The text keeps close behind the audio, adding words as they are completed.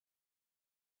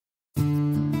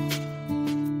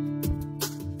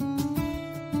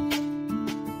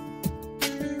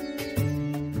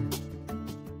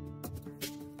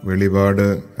വെളിപാട്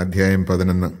അധ്യായം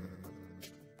 11.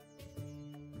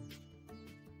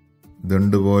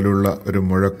 ദണ്ടുപോലുള്ള ഒരു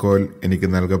മുഴക്കോൽ എനിക്ക്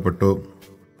നൽകപ്പെട്ടു.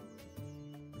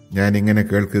 ഞാനിങ്ങനെ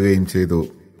കേൾക്കുകയും ചെയ്തു: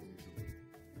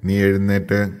 നീ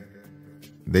എഴുന്നേറ്റ്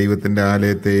ദൈവത്തിൻ്റെ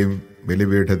ആലയത്തെയും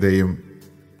ബലിപീഠത്തെയും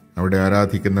അവിടെ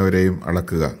ആരാധിക്കുന്നവരെയും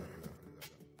അളക്കുക.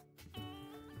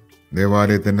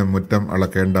 ദേവാലയത്തിൻ്റെ മുറ്റം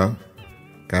അളക്കേണ്ട,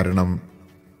 കാരണം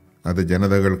അത്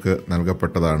ജനതകൾക്ക്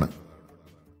നൽകപ്പെട്ടതാണ്.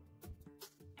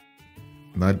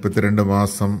 42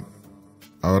 മാസം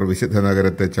അവർ വിശുദ്ധ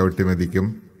നഗരത്തെ ചവിട്ടിമെതിക്കും.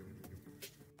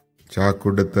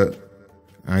 ചാക്കുടുത്ത്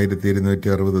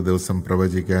 1260 ദിവസം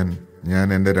പ്രവചിക്കാൻ ഞാൻ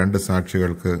എൻ്റെ 2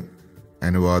 സാക്ഷികൾക്ക്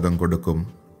അനുവാദം കൊടുക്കും.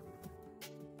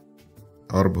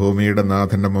 അവർ ഭൂമിയുടെ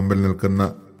നാഥന്റെ മുമ്പിൽ നിൽക്കുന്ന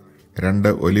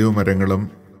 2 ഒലിവ് മരങ്ങളും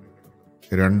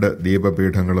 2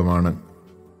 ദീപപീഠങ്ങളുമാണ്.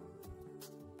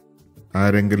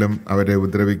 ആരെങ്കിലും അവരെ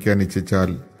ഉപദ്രവിക്കാൻ ഇച്ഛിച്ചാൽ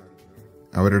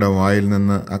അവരുടെ വായിൽ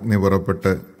നിന്ന് അഗ്നി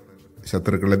പുറപ്പെട്ട്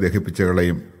ശത്രുക്കളെ ദഹിപ്പിച്ചു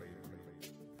കളയും.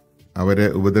 അവരെ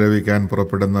ഉപദ്രവിക്കാൻ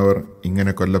പുറപ്പെടുന്നവർ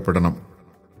ഇങ്ങനെ കൊല്ലപ്പെടണം.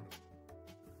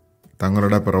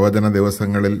 തങ്ങളുടെ പ്രവചന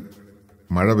ദിവസങ്ങളിൽ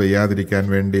മഴ പെയ്യാതിരിക്കാൻ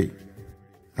വേണ്ടി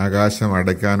ആകാശം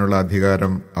അടയ്ക്കാനുള്ള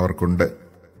അധികാരം അവർക്കുണ്ട്.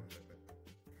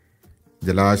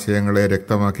 ജലാശയങ്ങളെ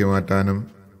രക്തമാക്കി മാറ്റാനും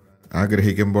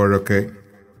ആഗ്രഹിക്കുമ്പോഴൊക്കെ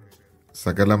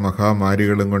സകല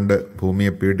മഹാമാരികളും കൊണ്ട്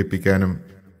ഭൂമിയെ പീഡിപ്പിക്കാനും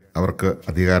അവർക്ക്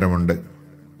അധികാരമുണ്ട്.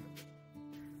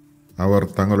 അവർ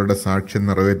തങ്ങളുടെ സാക്ഷ്യം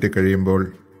നിറവേറ്റിക്കഴിയുമ്പോൾ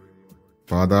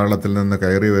പാതാളത്തിൽ നിന്ന്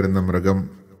കയറി വരുന്ന മൃഗം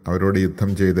അവരോട് യുദ്ധം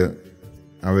ചെയ്ത്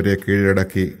അവരെ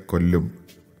കീഴടക്കി കൊല്ലും.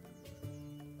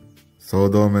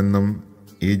 സോദോം എന്നും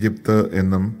ഈജിപ്ത്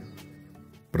എന്നും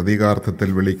പ്രതീകാർത്ഥത്തിൽ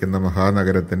വിളിക്കുന്ന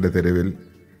മഹാനഗരത്തിൻ്റെ തെരുവിൽ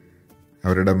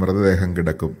അവരുടെ മൃതദേഹം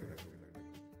കിടക്കും.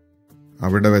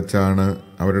 അവിടെ വെച്ചാണ്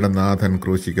അവരുടെ നാഥൻ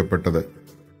ക്രൂശിക്കപ്പെട്ടത്.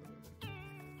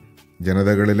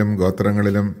 ജനതകളിലും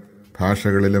ഗോത്രങ്ങളിലും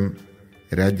ഭാഷകളിലും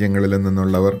രാജ്യങ്ങളിലും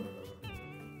നിന്നുള്ളവർ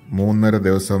 3.5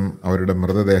 ദിവസം അവരുടെ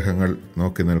മൃതദേഹങ്ങൾ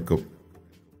നോക്കി നിൽക്കും.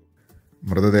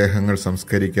 മൃതദേഹങ്ങൾ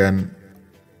സംസ്കരിക്കാൻ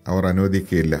അവർ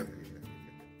അനുവദിക്കുകയില്ല.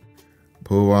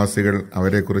 ഭൂവാസികൾ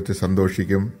അവരെക്കുറിച്ച്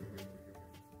സന്തോഷിക്കും.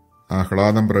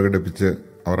 ആഹ്ലാദം പ്രകടിപ്പിച്ച്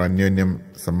അവർ അന്യോന്യം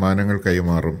സമ്മാനങ്ങൾ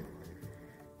കൈമാറും.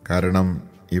 കാരണം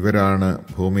ഇവരാണ്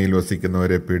ഭൂമിയിൽ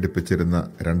വസിക്കുന്നവരെ പീഡിപ്പിച്ചിരുന്ന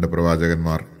 2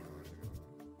 പ്രവാചകന്മാർ.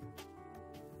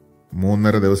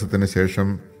 3.5 ദിവസത്തിന് ശേഷം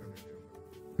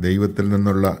ദൈവത്തിൽ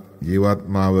നിന്നുള്ള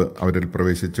ജീവാത്മാവ് അവരിൽ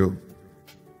പ്രവേശിച്ചു.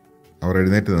 അവർ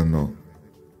എഴുന്നേറ്റ് നിന്നു.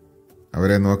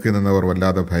 അവരെ നോക്കി നിന്നവർ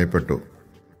വല്ലാതെ ഭയപ്പെട്ടു.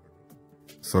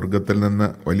 സ്വർഗത്തിൽ നിന്ന്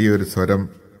വലിയൊരു സ്വരം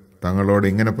തങ്ങളോട്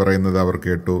ഇങ്ങനെ പറയുന്നത് അവർ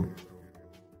കേട്ടു: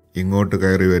 ഇങ്ങോട്ട്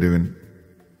കയറി വരുവിൻ.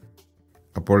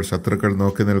 അപ്പോൾ ശത്രുക്കൾ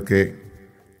നോക്കി നിൽക്കെ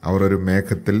അവർ ഒരു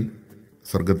മേഘത്തിൽ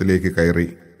സ്വർഗത്തിലേക്ക് കയറി.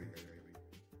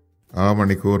 ആ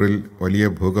മണിക്കൂറിൽ വലിയ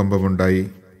ഭൂകമ്പമുണ്ടായി.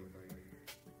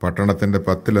 പട്ടണത്തിൻ്റെ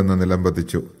 10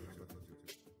 നിലംപതിച്ചു.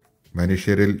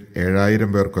 മനുഷ്യരിൽ 7000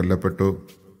 പേർ കൊല്ലപ്പെട്ടു.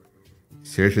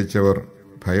 ശേഷിച്ചവർ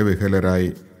ഭയവിഹ്വലരായി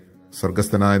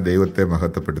സ്വർഗസ്ഥനായ ദൈവത്തെ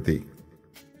മഹത്വപ്പെടുത്തി.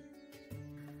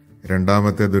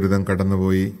 2ാമത്തെ ദുരിതം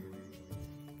കടന്നുപോയി.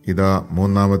 ഇതാ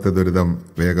 3ാമത്തെ ദുരിതം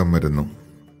വേഗം വരുന്നു.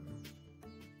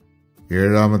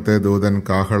 7ാമത്തെ ദൂതൻ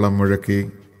കാഹളം മുഴക്കി.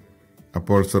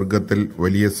 അപ്പോൾ സ്വർഗത്തിൽ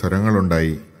വലിയ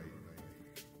സ്വരങ്ങളുണ്ടായി: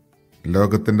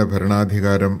 ലോകത്തിൻ്റെ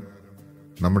ഭരണാധികാരം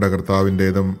നമ്മുടെ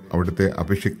കർത്താവിൻ്റേതും അവിടുത്തെ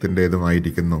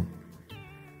അഭിഷിക്തൻ്റേതുമായിരിക്കുന്നു.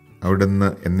 അവിടുന്ന്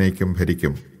എന്നേക്കും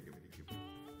ഭരിക്കും.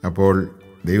 അപ്പോൾ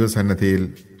ദൈവസന്നിധിയിൽ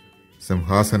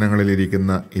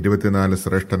സിംഹാസനങ്ങളിലിരിക്കുന്ന 24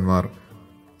 ശ്രേഷ്ഠന്മാർ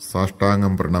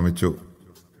സാഷ്ടാംഗം പ്രണമിച്ചു.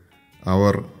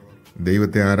 അവർ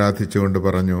ദൈവത്തെ ആരാധിച്ചുകൊണ്ട്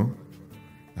പറഞ്ഞു: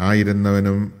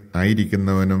 ആയിരുന്നവനും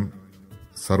ആയിരിക്കുന്നവനും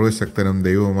സർവശക്തനും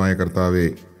ദൈവവുമായ കർത്താവേ,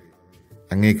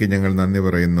 അങ്ങേക്ക് ഞങ്ങൾ നന്ദി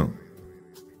പറയുന്നു.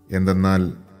 എന്തെന്നാൽ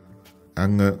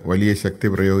അങ്ങ് വലിയ ശക്തി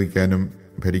പ്രയോഗിക്കാനും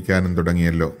ഭരിക്കാനും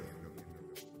തുടങ്ങിയല്ലോ.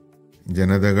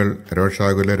 ജനതകൾ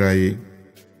രോഷാകുലരായി.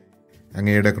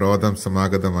 അങ്ങയുടെ ക്രോധം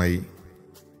സമാഗതമായി.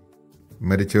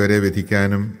 മരിച്ചവരെ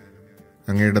വിധിക്കാനും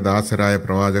അങ്ങയുടെ ദാസരായ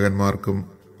പ്രവാചകന്മാർക്കും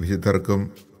വിശുദ്ധർക്കും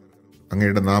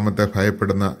അങ്ങയുടെ നാമത്തെ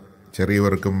ഭയപ്പെടുന്ന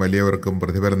ചെറിയവർക്കും വലിയവർക്കും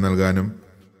പ്രതിഫലം നൽകാനും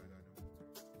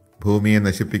ഭൂമിയെ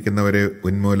നശിപ്പിക്കുന്നവരെ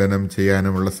ഉന്മൂലനം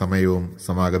ചെയ്യാനുമുള്ള സമയവും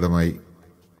സമാഗതമായി.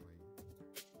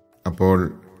 അപ്പോൾ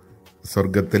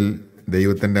സ്വർഗത്തിൽ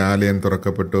ദൈവത്തിൻ്റെ ആലയം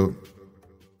തുറക്കപ്പെട്ടു.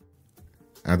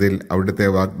 അതിൽ അവിടുത്തെ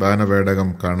വാഗ്ദാന പേടകം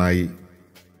കാണായി.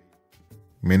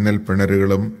 മിന്നൽ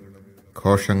പിണരുകളും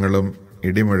ഘോഷങ്ങളും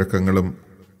ഇടിമുഴക്കങ്ങളും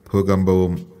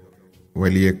ഭൂകമ്പവും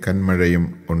വലിയ കന്മഴയും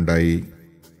ഉണ്ടായി.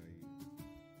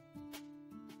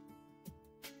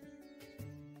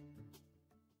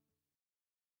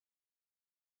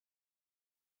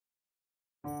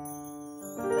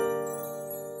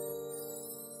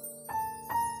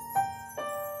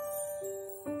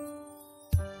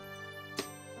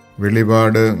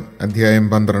 വെളിപാട് അധ്യായം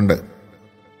 12.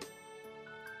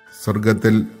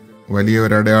 സ്വർഗത്തിൽ വലിയ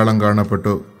ഒരടയാളം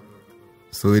കാണപ്പെട്ടു.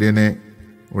 സൂര്യനെ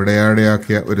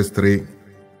ഉടയാടയാക്കിയ ഒരു സ്ത്രീ,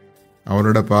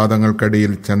 അവളുടെ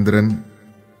പാദങ്ങൾക്കടിയിൽ ചന്ദ്രൻ,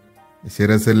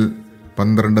 ശിരസിൽ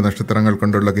 12 നക്ഷത്രങ്ങൾ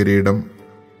കൊണ്ടുള്ള കിരീടം.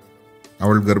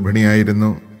 അവൾ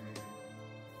ഗർഭിണിയായിരുന്നു.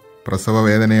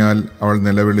 പ്രസവവേദനയാൽ അവൾ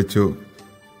നിലവിളിച്ചു.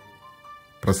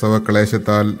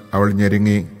 പ്രസവക്ലേശത്താൽ അവൾ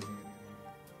ഞെരുങ്ങി.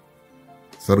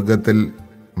 സ്വർഗത്തിൽ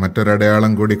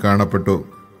മറ്റൊരടയാളം കൂടി കാണപ്പെട്ടു.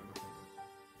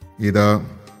 ഇതാ,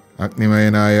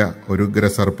 അഗ്നിമയനായ ഒരു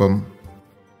ഉഗ്രസർപ്പം.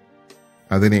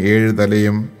 അതിന് 7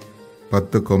 തലയും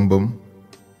 10 കൊമ്പും,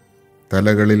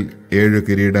 തലകളിൽ 7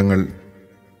 കിരീടങ്ങൾ.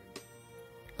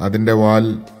 അതിൻ്റെ വാൽ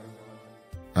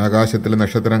ആകാശത്തിലെ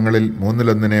നക്ഷത്രങ്ങളിൽ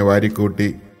 3-1 വാരിക്കൂട്ടി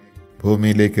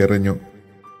ഭൂമിയിലേക്ക് എറിഞ്ഞു.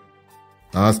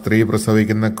 ആ സ്ത്രീ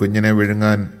പ്രസവിക്കുന്ന കുഞ്ഞിനെ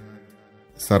വിഴുങ്ങാൻ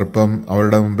സർപ്പം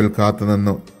അവളുടെ മുമ്പിൽ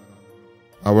കാത്തുനിന്നു.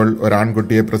 അവൾ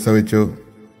ഒരാൺകുട്ടിയെ പ്രസവിച്ചു.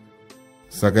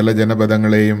 സകല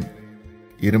ജനപദങ്ങളെയും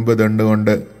ഇരുമ്പ്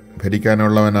ദണ്ടുകൊണ്ട്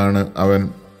ഭരിക്കാനുള്ളവനാണ് അവൻ.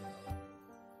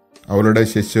 അവളുടെ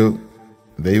ശിശു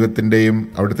ദൈവത്തിൻ്റെയും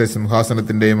അവിടുത്തെ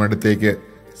സിംഹാസനത്തിൻ്റെയും അടുത്തേക്ക്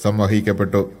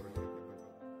സംവഹിക്കപ്പെട്ടു.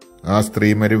 ആ സ്ത്രീ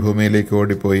മരുഭൂമിയിലേക്ക്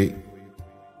ഓടിപ്പോയി.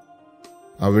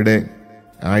 അവിടെ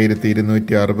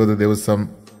 1260 ദിവസം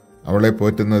അവളെ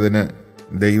പോറ്റുന്നതിന്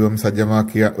ദൈവം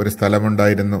സജ്ജമാക്കിയ ഒരു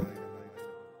സ്ഥലമുണ്ടായിരുന്നു.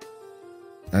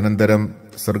 അനന്തരം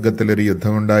സ്വർഗത്തിലൊരു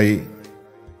യുദ്ധമുണ്ടായി.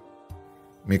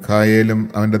 മിഖായേലും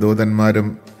അവൻ്റെ ദൂതന്മാരും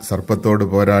സർപ്പത്തോട്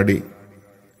പോരാടി.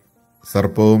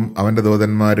 സർപ്പവും അവൻ്റെ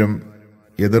ദൂതന്മാരും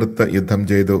എതിർത്ത് യുദ്ധം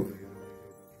ചെയ്തു.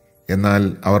 എന്നാൽ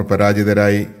അവർ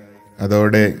പരാജിതരായി.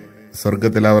 അതോടെ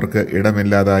സ്വർഗത്തിൽ അവർക്ക്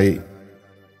ഇടമില്ലാതായി.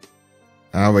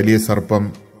 ആ വലിയ സർപ്പം,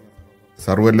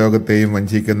 സർവ്വലോകത്തെയും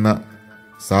വഞ്ചിക്കുന്ന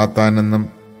സാത്താനെന്നും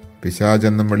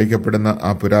പിശാചെന്നും വിളിക്കപ്പെടുന്ന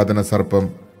ആ പുരാതന സർപ്പം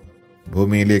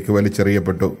ഭൂമിയിലേക്ക്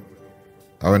വലിച്ചെറിയപ്പെട്ടു,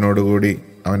 അവനോടുകൂടി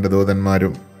അവൻ്റെ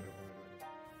ദൂതന്മാരും.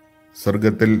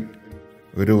 സ്വർഗത്തിൽ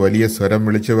ഒരു വലിയ സ്വരം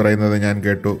വിളിച്ചു പറയുന്നത് ഞാൻ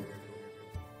കേട്ടു.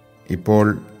 ഇപ്പോൾ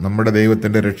നമ്മുടെ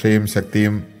ദൈവത്തിൻ്റെ രക്ഷയും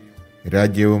ശക്തിയും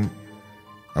രാജ്യവും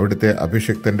അവിടുത്തെ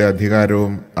അഭിഷിക്തൻ്റെ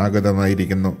അധികാരവും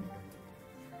ആഗതമായിരിക്കുന്നു.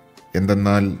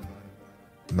 എന്തെന്നാൽ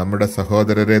നമ്മുടെ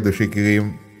സഹോദരരെ ദുഷിക്കുകയും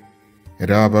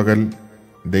രാപകൽ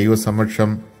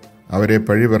ദൈവസമക്ഷം അവരെ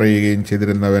പഴിപറയുകയും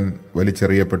ചെയ്തിരുന്നവൻ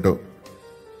വലിച്ചെറിയപ്പെട്ടു.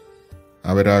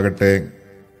 അവരാകട്ടെ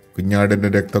കുഞ്ഞാടിൻ്റെ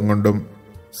രക്തം കൊണ്ടും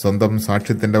സ്വന്തം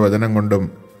സാക്ഷ്യത്തിൻ്റെ വചനം കൊണ്ടും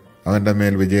അവൻ്റെ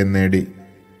മേൽ വിജയം നേടി.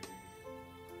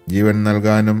 ജീവൻ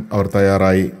നൽകാനും അവർ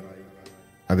തയ്യാറായി.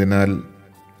 അതിനാൽ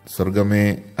സ്വർഗമേ,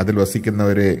 അതിൽ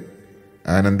വസിക്കുന്നവരെ,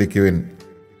 ആനന്ദിക്കുവിൻ.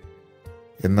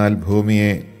 എന്നാൽ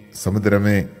ഭൂമിയെ,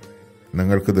 സമുദ്രമേ,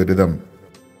 നിങ്ങൾക്ക് ദുരിതം.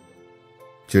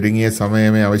 ചുരുങ്ങിയ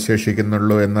സമയമേ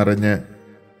അവശേഷിക്കുന്നുള്ളൂ എന്നറിഞ്ഞ്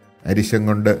അരിശം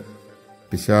കൊണ്ട്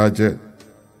പിശാച്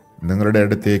നിങ്ങളുടെ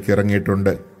അടുത്തേക്ക്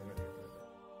ഇറങ്ങിയിട്ടുണ്ട്.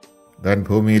 താൻ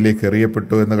ഭൂമിയിലേക്ക്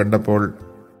എറിയപ്പെട്ടു എന്ന് കണ്ടപ്പോൾ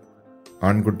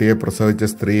ആൺകുട്ടിയെ പ്രസവിച്ച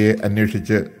സ്ത്രീയെ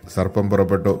അന്വേഷിച്ച് സർപ്പം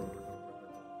പുറപ്പെട്ടു.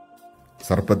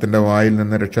 സർപ്പത്തിൻ്റെ വായിൽ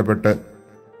നിന്ന് രക്ഷപ്പെട്ട്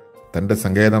തൻ്റെ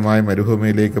സങ്കേതമായ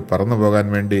മരുഭൂമിയിലേക്ക് പറന്നു പോകാൻ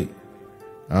വേണ്ടി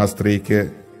ആ സ്ത്രീക്ക്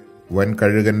വൻ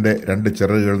കഴുകൻ്റെ 2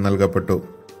 ചിറകുകൾ നൽകപ്പെട്ടു.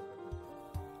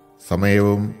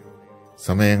 സമയവും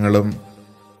സമയങ്ങളും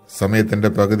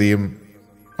സമയത്തിൻ്റെ പകുതിയും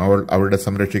അവൾ അവിടെ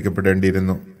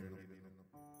സംരക്ഷിക്കപ്പെടേണ്ടിയിരുന്നു.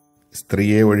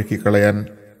 സ്ത്രീയെ ഒഴുക്കിക്കളയാൻ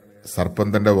സർപ്പം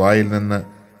തൻ്റെ വായിൽ നിന്ന്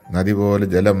നദി പോലെ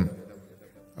ജലം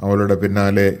അവളുടെ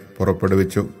പിന്നാലെ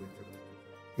പുറപ്പെടുവിച്ചു.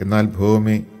 എന്നാൽ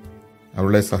ഭൂമി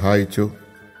അവളെ സഹായിച്ചു.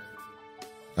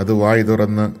 അത് വായ്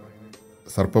തുറന്ന്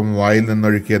സർപ്പം വായിൽ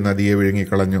നിന്നൊഴുക്കിയ നദിയെ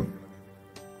വിഴുങ്ങിക്കളഞ്ഞു.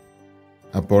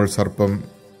 അപ്പോൾ സർപ്പം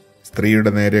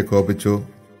സ്ത്രീയുടെ നേരെ കോപിച്ചു.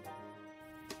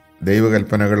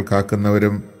 ദൈവകൽപ്പനകൾ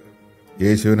കാക്കുന്നവരും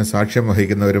യേശുവിന് സാക്ഷ്യം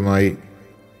വഹിക്കുന്നവരുമായി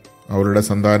അവളുടെ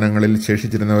സന്താനങ്ങളിൽ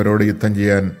ശേഷിച്ചിരുന്നവരോട് യുദ്ധം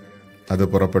ചെയ്യാൻ അത്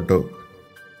പുറപ്പെട്ടു.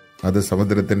 അത്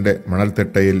സമുദ്രത്തിൻ്റെ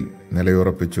മണൽത്തിട്ടയിൽ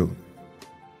നിലയുറപ്പിച്ചു.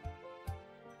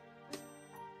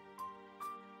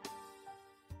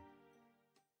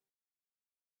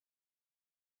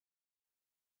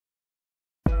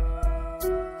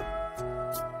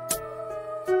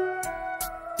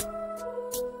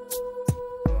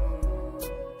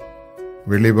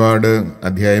 വെളിപാട്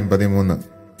അധ്യായം 13.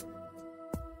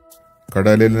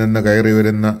 കടലിൽ നിന്ന് കയറി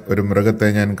വരുന്ന ഒരു മൃഗത്തെ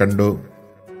ഞാൻ കണ്ടു.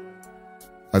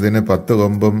 അതിന് 10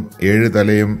 കൊമ്പും 7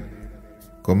 തലയും,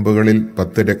 കൊമ്പുകളിൽ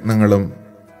 10 രത്നങ്ങളും,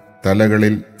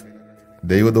 തലകളിൽ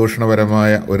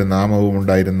ദൈവദൂഷണപരമായ ഒരു നാമവും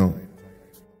ഉണ്ടായിരുന്നു.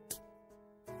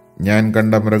 ഞാൻ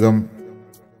കണ്ട മൃഗം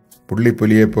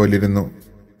പുള്ളിപ്പുലിയെപ്പോലിരുന്നു.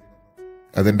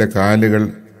 അതിൻ്റെ കാലുകൾ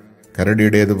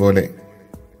കരടിയുടേതുപോലെ,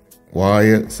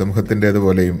 വായ്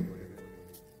സിംഹത്തിൻ്റേതുപോലെയും.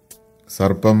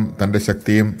 സർപ്പം തൻ്റെ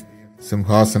ശക്തിയും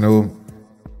സിംഹാസനവും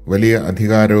വലിയ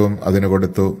അധികാരവും അതിന്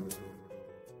കൊടുത്തു.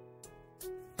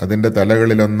 അതിൻ്റെ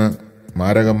തലകളിലൊന്ന്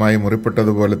മാരകമായി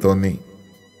മുറിപ്പെട്ടതുപോലെ തോന്നി.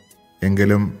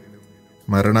 എങ്കിലും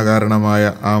മരണകാരണമായ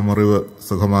ആ മുറിവ്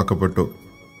സുഖമാക്കപ്പെട്ടു.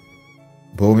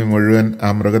 ഭൂമി മുഴുവൻ ആ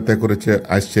മൃഗത്തെക്കുറിച്ച്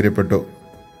ആശ്ചര്യപ്പെട്ടു.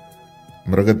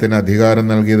 മൃഗത്തിന് അധികാരം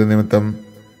നൽകിയത് നിമിത്തം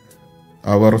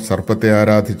അവർ സർപ്പത്തെ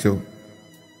ആരാധിച്ചു.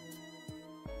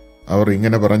 അവർ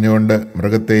ഇങ്ങനെ പറഞ്ഞുകൊണ്ട്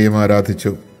മൃഗത്തെയും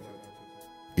ആരാധിച്ചു.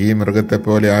 ഈ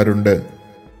മൃഗത്തെപ്പോലെ ആരുണ്ട്?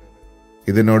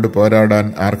 ഇതിനോട് പോരാടാൻ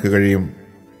ആർക്ക് കഴിയും?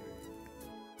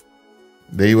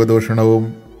 ദൈവദൂഷണവും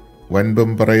വൻപും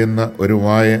പറയുന്ന ഒരു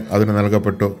വായ അതിന്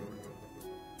നൽകപ്പെട്ടു.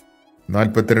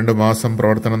 42 മാസം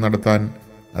പ്രവർത്തനം നടത്താൻ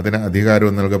അതിന്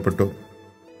അധികാരവും നൽകപ്പെട്ടു.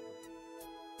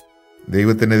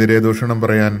 ദൈവത്തിനെതിരെ ദൂഷണം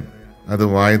പറയാൻ അത്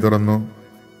വായ തുറന്നു.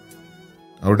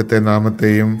 അവിടുത്തെ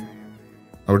നാമത്തെയും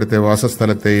അവിടുത്തെ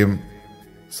വാസസ്ഥലത്തെയും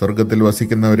സ്വർഗത്തിൽ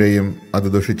വസിക്കുന്നവരെയും അത്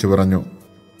ദുഷിച്ചു പറഞ്ഞു.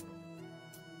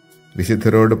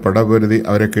 വിശുദ്ധരോട് പടപൊരുതി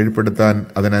അവരെ കീഴ്പ്പെടുത്താൻ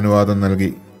അതിന് അനുവാദം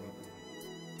നൽകി.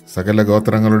 സകല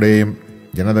ഗോത്രങ്ങളുടെയും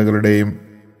ജനതകളുടെയും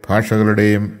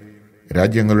ഭാഷകളുടെയും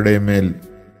രാജ്യങ്ങളുടെയും മേൽ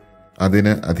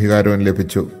അതിന് അധികാരവും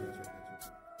ലഭിച്ചു.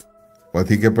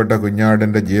 വധിക്കപ്പെട്ട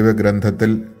കുഞ്ഞാടിൻ്റെ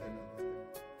ജീവഗ്രന്ഥത്തിൽ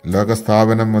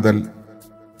ലോകസ്ഥാപനം മുതൽ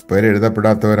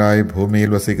പേരെഴുതപ്പെടാത്തവരായി ഭൂമിയിൽ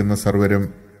വസിക്കുന്ന സർവരും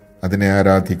അതിനെ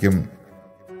ആരാധിക്കും.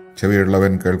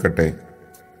 ചെവിയുള്ളവൻ കേൾക്കട്ടെ.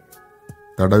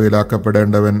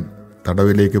 തടവിലാക്കപ്പെടേണ്ടവൻ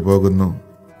തടവിലേക്ക് പോകുന്നു.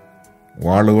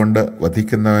 വാളുകൊണ്ട്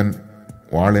വധിക്കുന്നവൻ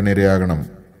വാളിനിരയാകണം.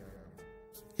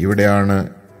 ഇവിടെയാണ്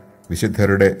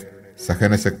വിശുദ്ധരുടെ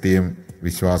സഹനശക്തിയും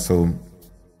വിശ്വാസവും.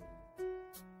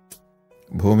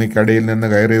 ഭൂമിക്കടിയിൽ നിന്ന്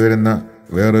കയറി വരുന്ന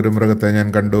വേറൊരു മൃഗത്തെ ഞാൻ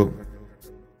കണ്ടു.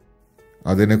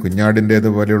 അതിന്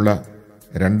കുഞ്ഞാടിൻ്റേതുപോലെയുള്ള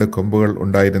 2 കൊമ്പുകൾ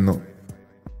ഉണ്ടായിരുന്നു.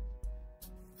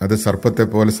 അത്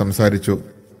സർപ്പത്തെപ്പോലെ സംസാരിച്ചു.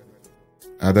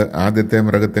 അത് ആദ്യത്തെ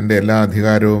മൃഗത്തിൻ്റെ എല്ലാ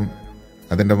അധികാരവും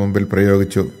അതിൻ്റെ മുമ്പിൽ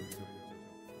പ്രയോഗിച്ചു.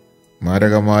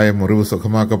 മാരകമായ മുറിവ്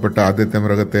സുഖമാക്കപ്പെട്ട ആദ്യത്തെ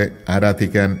മൃഗത്തെ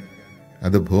ആരാധിക്കാൻ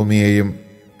അത് ഭൂമിയെയും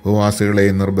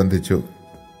ഭൂവാസികളെയും നിർബന്ധിച്ചു.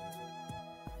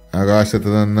 ആകാശത്തു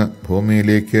നിന്ന്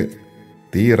ഭൂമിയിലേക്ക്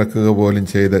തീ ഇറക്കുക പോലും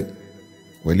ചെയ്ത്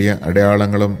വലിയ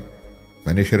അടയാളങ്ങളും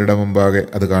മനുഷ്യരുടെ മുമ്പാകെ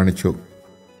അത് കാണിച്ചു.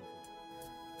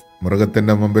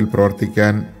 മൃഗത്തിൻ്റെ മുമ്പിൽ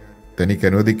പ്രവർത്തിക്കാൻ തനിക്ക്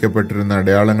അനുവദിക്കപ്പെട്ടിരുന്ന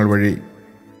അടയാളങ്ങൾ വഴി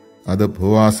അത്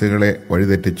ഭൂവാസികളെ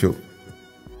വഴിതെറ്റിച്ചു.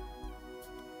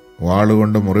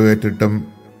 വാളുകൊണ്ട് മുറിവേറ്റിട്ടും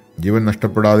ജീവൻ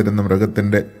നഷ്ടപ്പെടാതിരുന്ന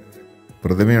മൃഗത്തിൻ്റെ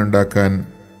പ്രതിമയുണ്ടാക്കാൻ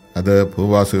അത്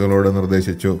ഭൂവാസികളോട്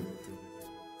നിർദ്ദേശിച്ചു.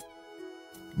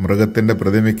 മൃഗത്തിൻ്റെ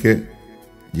പ്രതിമയ്ക്ക്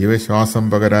ജീവശ്വാസം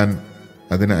പകരാൻ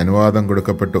അതിന് അനുവാദം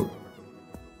കൊടുക്കപ്പെട്ടു.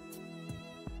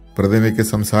 പ്രതിമയ്ക്ക്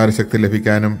സംസാരശക്തി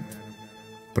ലഭിക്കാനും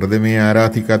പ്രതിമയെ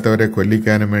ആരാധിക്കാത്തവരെ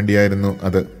കൊല്ലിക്കാനും വേണ്ടിയായിരുന്നു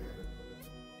അത്.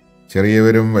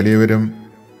 ചെറിയവരും വലിയവരും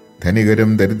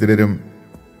ധനികരും ദരിദ്രരും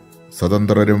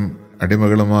സ്വതന്ത്രരും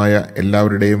അടിമകളുമായ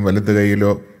എല്ലാവരുടെയും വലതു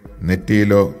കൈയിലോ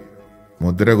നെറ്റിയിലോ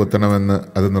മുദ്ര കുത്തണമെന്ന്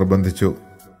അത് നിർബന്ധിച്ചു.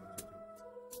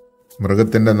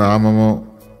 മൃഗത്തിൻ്റെ നാമമോ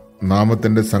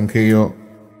നാമത്തിൻ്റെ സംഖ്യയോ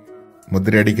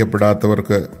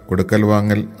മുദ്രയടിക്കപ്പെടാത്തവർക്ക് കൊടുക്കൽ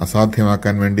വാങ്ങൽ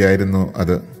അസാധ്യമാക്കാൻ വേണ്ടിയായിരുന്നു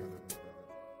അത്.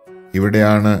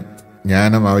 ഇവിടെയാണ്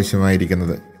ജ്ഞാനം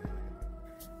ആവശ്യമായിരിക്കുന്നത്.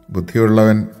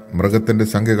 ബുദ്ധിയുള്ളവൻ മൃഗത്തിൻ്റെ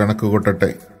സംഖ്യ കണക്ക്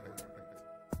കൂട്ടട്ടെ.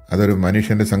 അതൊരു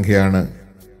മനുഷ്യൻ്റെ സംഖ്യയാണ്.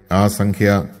 ആ സംഖ്യ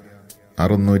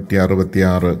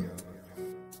 666.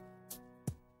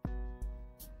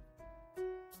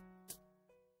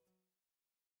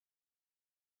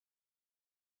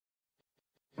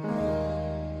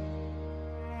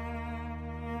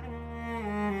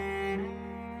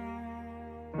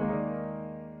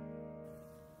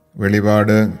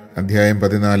 വെളിപാട് അധ്യായം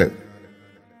 14.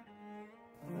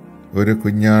 ഒരു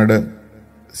കുഞ്ഞാട്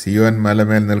സിയോൻ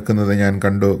മലമേൽ നിൽക്കുന്നത് ഞാൻ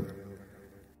കണ്ടു.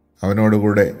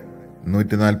 അവനോടുകൂടെ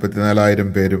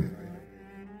 144,000 പേരും.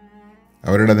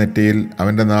 അവരുടെ നെറ്റിയിൽ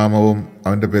അവൻ്റെ നാമവും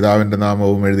അവൻ്റെ പിതാവിൻ്റെ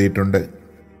നാമവും എഴുതിയിട്ടുണ്ട്.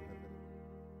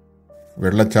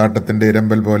 വെള്ളച്ചാട്ടത്തിൻ്റെ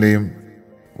ഇരമ്പൽ പോലെയും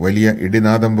വലിയ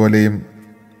ഇടിനാദം പോലെയും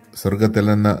സ്വർഗത്തിൽ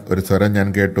നിന്ന് ഒരു സ്വരം ഞാൻ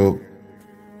കേട്ടു.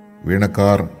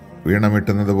 വീണക്കാർ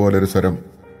വീണമിട്ടുന്നത് പോലൊരു സ്വരം.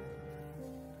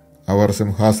 അവർ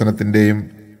സിംഹാസനത്തിൻ്റെയും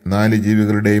 4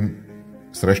 ജീവികളുടെയും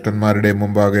ശ്രേഷ്ഠന്മാരുടെയും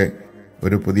മുമ്പാകെ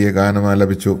ഒരു പുതിയ ഗാനം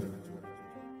ആലപിച്ചു.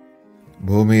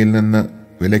 ഭൂമിയിൽ നിന്ന്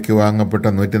വിലയ്ക്ക് വാങ്ങപ്പെട്ട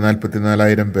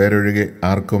 144,000 പേരൊഴികെ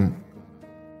ആർക്കും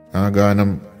ആ ഗാനം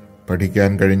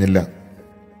പഠിക്കാൻ കഴിഞ്ഞില്ല.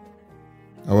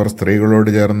 അവർ സ്ത്രീകളോട്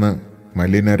ചേർന്ന്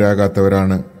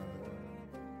മലിനരാകാത്തവരാണ്.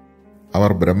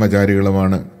 അവർ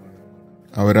ബ്രഹ്മചാരികളുമാണ്.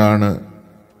 അവരാണ്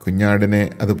കുഞ്ഞാടിനെ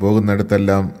അത്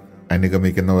പോകുന്നിടത്തെല്ലാം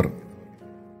അനുഗമിക്കുന്നവർ.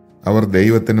 അവർ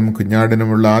ദൈവത്തിനും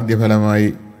കുഞ്ഞാടിനുമുള്ള ആദ്യഫലമായി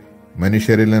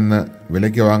മനുഷ്യരിൽ നിന്ന്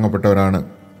വിലയ്ക്ക് വാങ്ങപ്പെട്ടവരാണ്.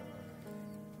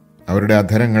 അവരുടെ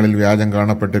അധരങ്ങളിൽ വ്യാജം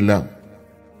കാണപ്പെട്ടില്ല.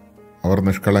 അവർ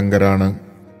നിഷ്കളങ്കരാണ്.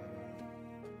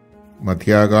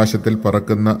 മധ്യാകാശത്തിൽ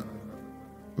പറക്കുന്ന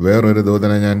വേറൊരു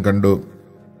ദൂതനെ ഞാൻ കണ്ടു.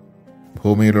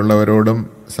 ഭൂമിയിലുള്ളവരോടും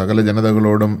സകല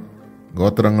ജനതകളോടും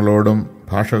ഗോത്രങ്ങളോടും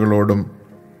ഭാഷകളോടും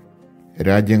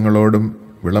രാജ്യങ്ങളോടും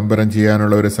വിളംബരം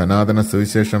ചെയ്യാനുള്ള ഒരു സനാതന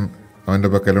സുവിശേഷം അവൻ്റെ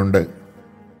പക്കലുണ്ട്.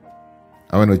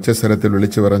 അവൻ ഉച്ചസ്വരത്തിൽ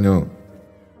വിളിച്ചു പറഞ്ഞു,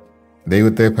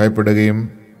 ദൈവത്തെ ഭയപ്പെടുകയും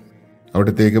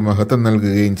അവിടുത്തേക്ക് മഹത്വം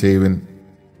നൽകുകയും ചെയ്യുവിൻ.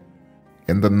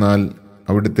 എന്തെന്നാൽ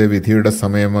അവിടുത്തെ വിധിയുടെ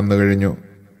സമയം വന്നു കഴിഞ്ഞു.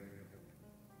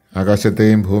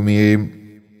 ആകാശത്തെയും ഭൂമിയെയും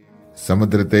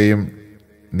സമുദ്രത്തെയും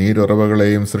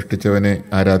നീരുറവകളെയും സൃഷ്ടിച്ചവനെ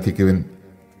ആരാധിക്കുവിൻ.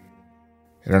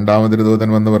 രണ്ടാമതൊരു ദൂതൻ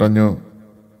വന്നു പറഞ്ഞു,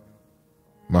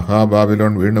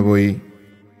 മഹാബാബിലോൺ വീണുപോയി,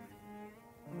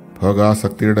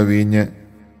 ഭോഗാസക്തിയുടെ വീഞ്ഞ്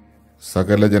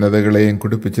സകല ജനതകളെയും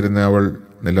കുടിപ്പിച്ചിരുന്ന അവൾ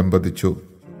നിലംപതിച്ചു.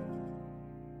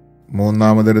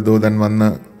 മൂന്നാമതൊരു ദൂതൻ വന്ന്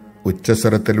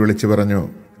ഉച്ചസ്വരത്തിൽ വിളിച്ചു പറഞ്ഞു,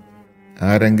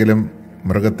 ആരെങ്കിലും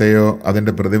മൃഗത്തെയോ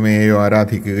അതിൻ്റെ പ്രതിമയെയോ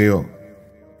ആരാധിക്കുകയോ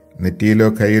നെറ്റിയിലോ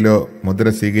കയ്യിലോ മുദ്ര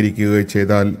സ്വീകരിക്കുകയോ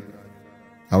ചെയ്താൽ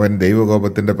അവൻ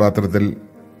ദൈവകോപത്തിൻ്റെ പാത്രത്തിൽ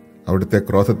അവിടുത്തെ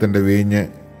ക്രോധത്തിൻ്റെ വീഞ്ഞ്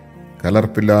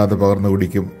കലർപ്പില്ലാതെ പകർന്നു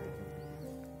കുടിക്കും.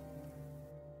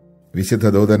 വിശുദ്ധ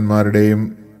ദൂതന്മാരുടെയും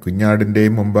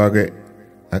കുഞ്ഞാടിൻ്റെയും മുമ്പാകെ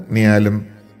അഗ്നിയാലും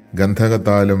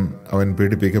ഗന്ധകത്താലും അവൻ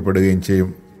പീഡിപ്പിക്കപ്പെടുകയും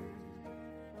ചെയ്യും.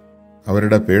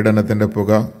 അവരുടെ പീഡനത്തിൻ്റെ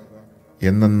പുക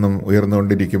എന്നെന്നും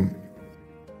ഉയർന്നുകൊണ്ടിരിക്കും.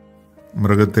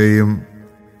 മൃഗത്തെയും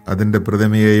അതിൻ്റെ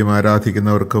പ്രതിമയെയും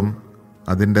ആരാധിക്കുന്നവർക്കും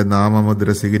അതിൻ്റെ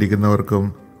നാമമുദ്ര സ്വീകരിക്കുന്നവർക്കും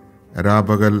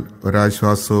രാപകൽ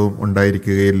ഒരാശ്വാസവും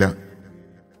ഉണ്ടായിരിക്കുകയില്ല.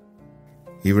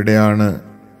 ഇവിടെയാണ്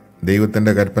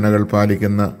ദൈവത്തിൻ്റെ കൽപ്പനകൾ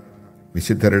പാലിക്കുന്ന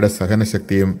വിശുദ്ധരുടെ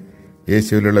സഹനശക്തിയും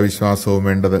യേശുവിലുള്ള വിശ്വാസവും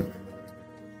വേണ്ടത്.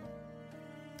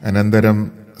 അനന്തരം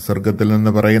സ്വർഗത്തിൽ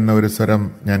നിന്ന് പറയുന്ന ഒരു സ്വരം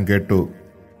ഞാൻ കേട്ടു,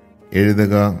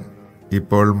 എഴുതുക,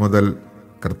 ഇപ്പോൾ മുതൽ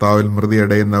കർത്താവിൽ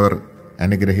മൃതിയടയുന്നവർ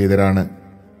അനുഗ്രഹീതരാണ്.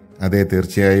 അതേ,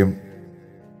 തീർച്ചയായും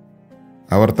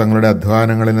അവർ തങ്ങളുടെ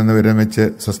അധ്വാനങ്ങളിൽ നിന്ന് വിരമിച്ച്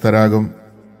സ്വസ്ഥരാകും.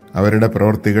 അവരുടെ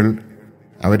പ്രവൃത്തികൾ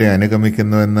അവരെ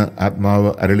അനുഗമിക്കുന്നുവെന്ന് ആത്മാവ്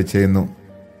അരുളി ചെയ്യുന്നു.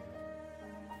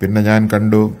 പിന്നെ ഞാൻ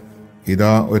കണ്ടു,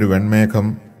 ഇതാ ഒരു വെൺമേഘം,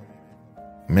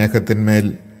 മേഘത്തിന്മേൽ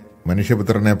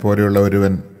മനുഷ്യപുത്രനെ പോലെയുള്ള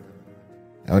ഒരുവൻ.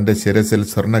 അവൻ്റെ ശിരസിൽ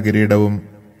സ്വർണ്ണകിരീടവും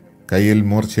കയ്യിൽ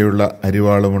മൂർച്ചയുള്ള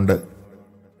അരിവാളുമുണ്ട്.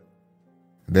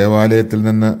 ദേവാലയത്തിൽ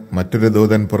നിന്ന് മറ്റൊരു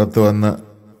ദൂതൻ പുറത്തു വന്ന്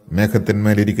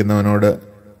മേഘത്തിന്മേലിരിക്കുന്നവനോട്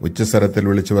ഉച്ചസ്വരത്തിൽ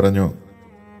വിളിച്ചു പറഞ്ഞു,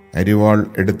 അരിവാൾ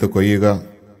എടുത്തു കൊയ്യുക,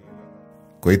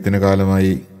 കൊയ്ത്തിന്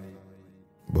കാലമായി,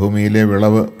 ഭൂമിയിലെ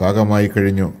വിളവ് പാകമായി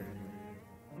കഴിഞ്ഞു.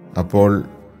 അപ്പോൾ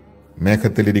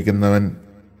മേഘത്തിലിരിക്കുന്നവൻ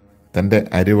തൻ്റെ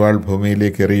അരിവാൾ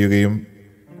ഭൂമിയിലേക്ക് എറിയുകയും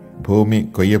ഭൂമി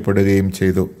കൊയ്യപ്പെടുകയും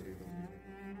ചെയ്തു.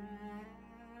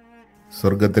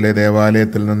 സ്വർഗത്തിലെ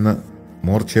ദേവാലയത്തിൽ നിന്ന്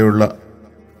മൂർച്ചയുള്ള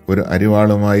ഒരു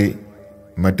അരിവാളുമായി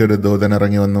മറ്റൊരു ദൂതൻ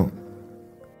ഇറങ്ങി വന്നു.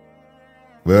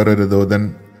 വേറൊരു ദൂതൻ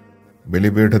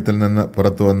ബലിപീഠത്തിൽ നിന്ന്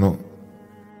പുറത്തു വന്നു.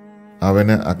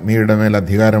 അവന് അഗ്നിയുടെ മേൽ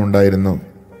അധികാരമുണ്ടായിരുന്നു.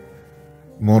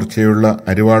 മൂർച്ചയുള്ള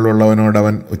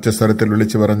അരിവാളുള്ളവനോടവൻ ഉച്ചസ്വരത്തിൽ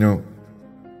വിളിച്ചു പറഞ്ഞു,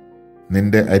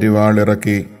 നിന്റെ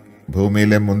അരിവാളിറക്കി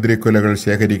ഭൂമിയിലെ മുന്തിരിക്കുലകൾ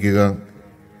ശേഖരിക്കുക,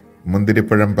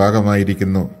 മുന്തിരിപ്പഴം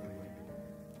പാകമായിരിക്കുന്നു.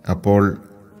 അപ്പോൾ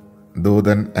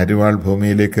ദൂതൻ അരിവാൾ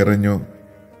ഭൂമിയിലേക്ക് എറിഞ്ഞു.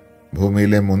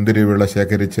 ഭൂമിയിലെ മുന്തിരിവിള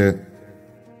ശേഖരിച്ച്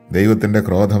ദൈവത്തിൻ്റെ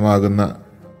ക്രോധമാകുന്ന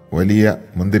വലിയ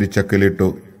മുന്തിരിച്ചക്കിലിട്ടു.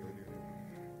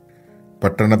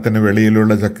 പട്ടണത്തിന്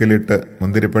വെളിയിലുള്ള ചക്കിലിട്ട്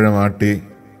മുന്തിരിപ്പഴം ആട്ടി.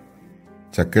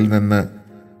 ചക്കിൽ നിന്ന്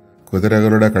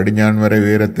കുതിരകളുടെ കടിഞ്ഞാൺ വരെ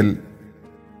ഉയരത്തിൽ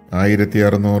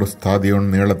 1600 സ്ഥാദിയോൺ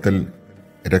നീളത്തിൽ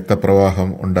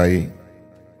രക്തപ്രവാഹം ഉണ്ടായി.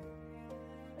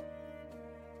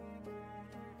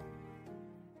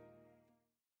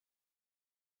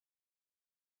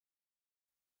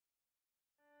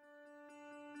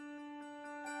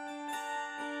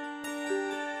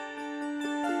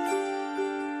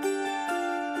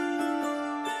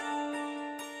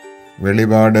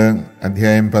 വെളിപാട്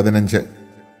അധ്യായം 15.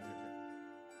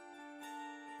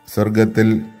 സ്വർഗത്തിൽ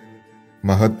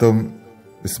മഹത്വം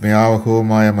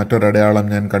വിസ്മയാവഹവുമായ മറ്റൊരടയാളം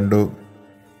ഞാൻ കണ്ടു.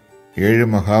 7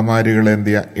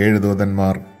 മഹാമാരികളേന്തിയ 7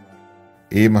 ദൂതന്മാർ.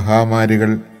 ഈ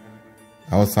മഹാമാരികൾ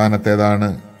അവസാനത്തേതാണ്.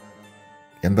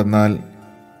 എന്തെന്നാൽ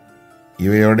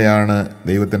ഇവയോടെയാണ്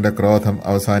ദൈവത്തിൻ്റെ ക്രോധം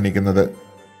അവസാനിക്കുന്നത്.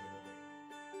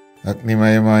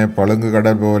 അഗ്നിമയമായ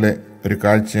പളുങ്കുകടൽ പോലെ ഒരു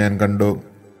കാഴ്ച ഞാൻ കണ്ടു.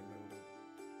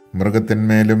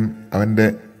 മൃഗത്തിന്മേലും അവൻ്റെ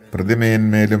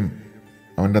പ്രതിമയിന്മേലും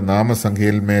അവൻ്റെ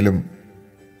നാമസംഖ്യയിന്മേലും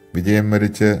വിജയം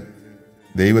വരിച്ച്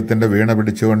ദൈവത്തിൻ്റെ വീണ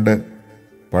പിടിച്ചുകൊണ്ട്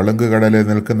പളുങ്കുകടലിൽ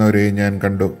നിൽക്കുന്നവരെയും ഞാൻ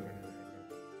കണ്ടു.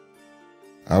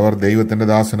 അവർ ദൈവത്തിൻ്റെ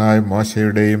ദാസനായ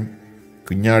മോശയുടെയും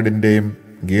കുഞ്ഞാടിൻ്റെയും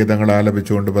ഗീതങ്ങൾ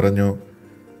ആലപിച്ചുകൊണ്ട് പറഞ്ഞു,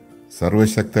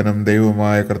 സർവശക്തനും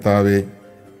ദൈവവുമായ കർത്താവേ,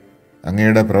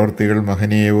 അങ്ങയുടെ പ്രവൃത്തികൾ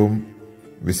മഹനീയവും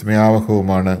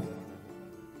വിസ്മയാവഹവുമാണ്.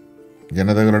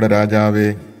 ജനതകളുടെ രാജാവേ,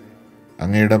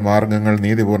 അങ്ങയുടെ മാർഗങ്ങൾ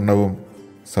നീതിപൂർണവും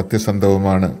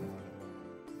സത്യസന്ധവുമാണ്.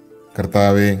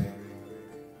 കർത്താവേ,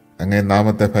 അങ്ങേ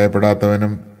നാമത്തെ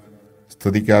ഭയപ്പെടാത്തവനും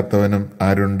സ്തുതിക്കാത്തവനും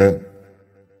ആരുണ്ട്?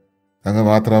 അങ്ങ്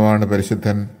മാത്രമാണ്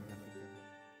പരിശുദ്ധൻ.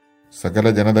 സകല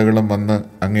ജനതകളും വന്ന്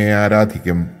അങ്ങയെ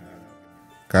ആരാധിക്കും.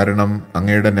 കാരണം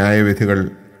അങ്ങയുടെ ന്യായവിധികൾ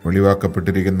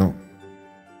വെളിവാക്കപ്പെട്ടിരിക്കുന്നു.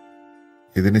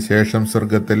 ഇതിനുശേഷം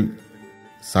സ്വർഗത്തിൽ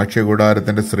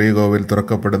സാക്ഷ്യകൂടാരത്തിൻ്റെ ശ്രീകോവിൽ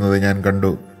തുറക്കപ്പെടുന്നത് ഞാൻ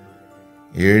കണ്ടു.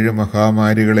 7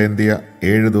 മഹാമാരികളേന്തിയ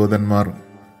 7 ദൂതന്മാർ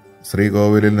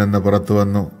ശ്രീകോവിലിൽ നിന്ന് പുറത്തു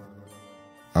വന്നു.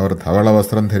 അവർ ധവള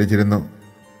വസ്ത്രം ധരിച്ചിരുന്നു.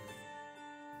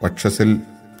 വക്ഷസിൽ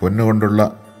പൊന്നുകൊണ്ടുള്ള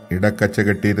ഇടക്കച്ച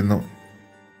കെട്ടിയിരുന്നു.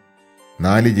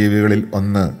 4 ജീവികളിൽ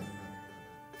ഒന്ന്,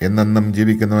 എന്നെന്നും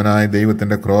ജീവിക്കുന്നവനായ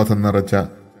ദൈവത്തിൻ്റെ ക്രോധം നിറച്ച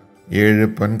 7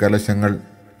 പൊൻകലശങ്ങൾ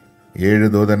 7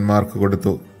 ദൂതന്മാർക്ക്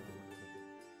കൊടുത്തു.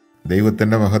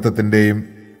 ദൈവത്തിൻ്റെ മഹത്വത്തിൻ്റെയും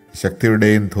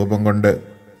ശക്തിയുടെയും ധൂപം കൊണ്ട്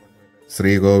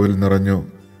ശ്രീകോവിൽ നിറഞ്ഞു.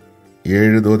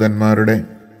 7 ദൂതന്മാരുടെ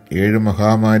 7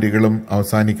 മഹാമാരികളും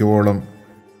അവസാനിക്കുവോളം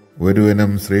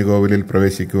ഒരുവനും ശ്രീകോവിലിൽ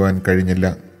പ്രവേശിക്കുവാൻ കഴിഞ്ഞില്ല.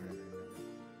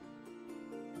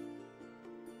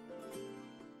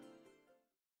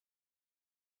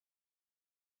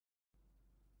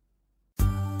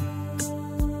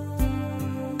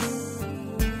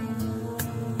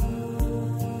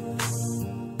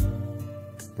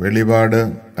 വെളിപാട്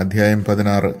അധ്യായം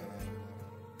 16.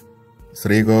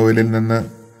 ശ്രീകോവിലിൽ നിന്ന്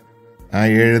ആ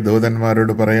 7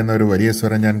 ദൂതന്മാരോട് പറയുന്ന ഒരു വലിയ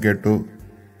സ്വരം ഞാൻ കേട്ടു.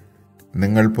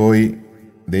 നിങ്ങൾ പോയി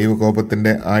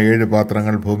ദൈവകോപത്തിൻ്റെ ആ 7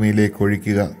 പാത്രങ്ങൾ ഭൂമിയിലേക്ക്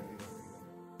ഒഴിക്കുക.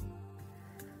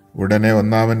 ഉടനെ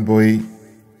ഒന്നാമൻ പോയി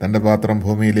തൻ്റെ പാത്രം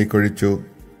ഭൂമിയിലേക്ക് ഒഴിച്ചു.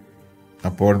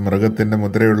 അപ്പോൾ മൃഗത്തിൻ്റെ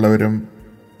മുദ്രയുള്ളവരും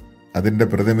അതിൻ്റെ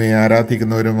പ്രതിമയെ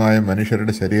ആരാധിക്കുന്നവരുമായ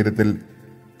മനുഷ്യരുടെ ശരീരത്തിൽ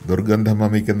ദുർഗന്ധം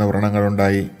വമിക്കുന്ന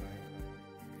വ്രണങ്ങളുണ്ടായി.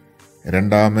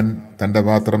 രണ്ടാമൻ തൻ്റെ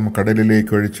പാത്രം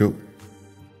കടലിലേക്ക് ഒഴിച്ചു.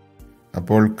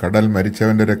 അപ്പോൾ കടൽ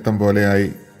മരിച്ചവൻ്റെ രക്തം പോലെയായി.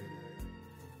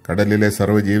 കടലിലെ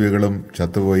സർവ്വജീവികളും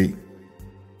ചത്തുപോയി.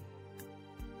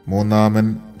 മൂന്നാമൻ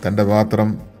തൻ്റെ പാത്രം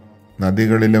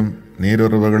നദികളിലും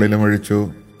നീരുറവകളിലും ഒഴിച്ചു.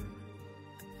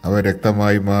 അവ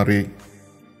രക്തമായി മാറി.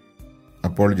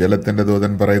 അപ്പോൾ ജലത്തിൻ്റെ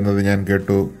ദൂതൻ പറയുന്നത് ഞാൻ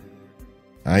കേട്ടു.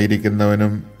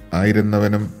 ആയിരിക്കുന്നവനും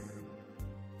ആയിരുന്നവനും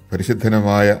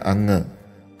പരിശുദ്ധനുമായ അങ്ങ്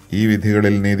ഈ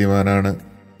വിധികളിൽ നീതിമാനാണ്.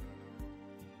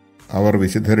 അവർ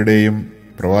വിശുദ്ധരുടെയും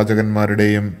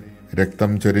പ്രവാചകന്മാരുടെയും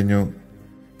രക്തം ചൊരിഞ്ഞു.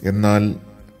 എന്നാൽ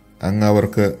അങ്ങ്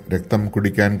അവർക്ക് രക്തം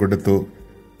കുടിക്കാൻ കൊടുത്തു.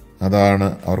 അതാണ്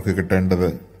അവർക്ക് കിട്ടേണ്ടത്.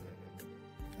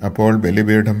 അപ്പോൾ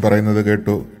ബലിപീഠം പറയുന്നത്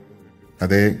കേട്ടു.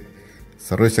 അതെ,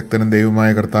 സർവശക്തനും ദൈവമായ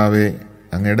കർത്താവേ,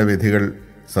 അങ്ങയുടെ വിധികൾ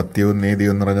സത്യവും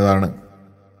നീതിയും നിറഞ്ഞതാണ്.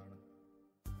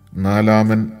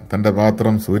 നാലാമൻ തൻ്റെ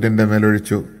പാത്രം സൂര്യൻ്റെ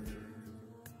മേലൊഴിച്ചു.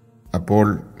 അപ്പോൾ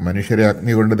മനുഷ്യരെ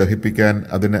അഗ്നി കൊണ്ട് ദഹിപ്പിക്കാൻ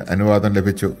അതിന് അനുവാദം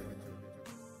ലഭിച്ചു.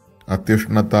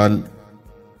 അത്യുഷ്ണത്താൽ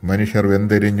മനുഷ്യർ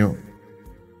വെന്തെരിഞ്ഞു.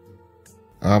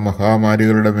 ആ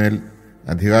മഹാമാരികളുടെ മേൽ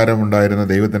അധികാരമുണ്ടായിരുന്ന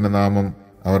ദൈവത്തിൻ്റെ നാമം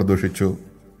അവർ ദുഷിച്ചു.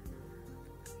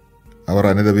 അവർ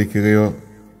അനുദപിക്കുകയോ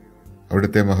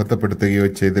അവിടുത്തെ മഹത്വപ്പെടുത്തുകയോ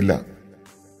ചെയ്തില്ല.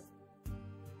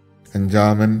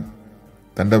 അഞ്ചാമൻ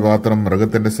തൻ്റെ പാത്രം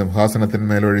മൃഗത്തിൻ്റെ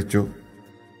സിംഹാസനത്തിന്മേലൊഴിച്ചു.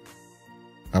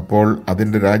 അപ്പോൾ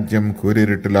അതിൻ്റെ രാജ്യം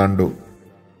കൂരിരുട്ടിലാണ്ടു.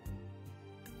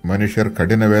 മനുഷ്യർ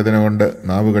കഠിനവേദന കൊണ്ട്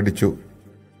നാവ് കടിച്ചു.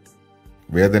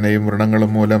 വേദനയും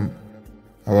വ്രണങ്ങളും മൂലം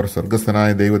അവർ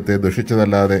സ്വർഗസ്ഥനായ ദൈവത്തെ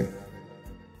ദുഷിച്ചതല്ലാതെ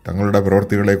തങ്ങളുടെ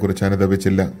പ്രവൃത്തികളെക്കുറിച്ച്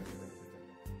അനുദപിച്ചില്ല.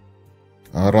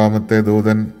 ആറാമത്തെ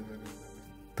ദൂതൻ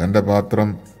തൻ്റെ പാത്രം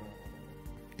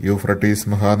യൂഫ്രട്ടീസ്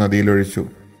മഹാനദിയിലൊഴിച്ചു.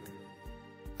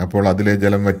 അപ്പോൾ അതിലെ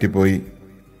ജലം വറ്റിപ്പോയി.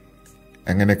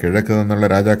 അങ്ങനെ കിഴക്ക് നിന്നുള്ള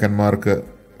രാജാക്കന്മാർക്ക്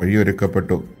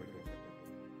വഴിയൊരുക്കപ്പെട്ടു.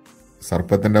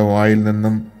 സർപ്പത്തിൻ്റെ വായിൽ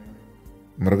നിന്നും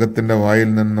മൃഗത്തിൻ്റെ വായിൽ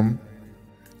നിന്നും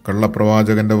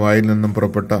കള്ളപ്രവാചകന്റെ വായിൽ നിന്നും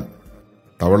പുറപ്പെട്ട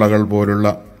തവളകൾ പോലുള്ള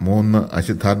 3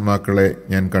 അശുദ്ധാത്മാക്കളെ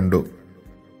ഞാൻ കണ്ടു.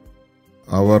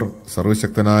 അവർ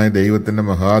സർവശക്തനായ ദൈവത്തിൻ്റെ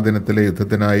മഹാദിനത്തിലെ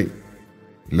യുദ്ധത്തിനായി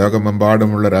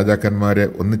ലോകമെമ്പാടുമുള്ള രാജാക്കന്മാരെ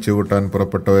ഒന്നിച്ചുകൂട്ടാൻ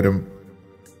പുറപ്പെട്ടവരും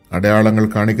അടയാളങ്ങൾ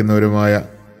കാണിക്കുന്നവരുമായ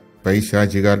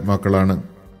പൈശാചികാത്മാക്കളാണ്.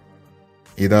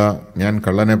 ഇതാ, ഞാൻ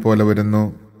കള്ളനെപ്പോലെ വരുന്നു.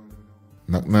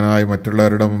 നഗ്നനായി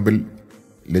മറ്റുള്ളവരുടെ മുമ്പിൽ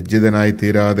ലജ്ജിതനായി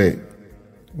തീരാതെ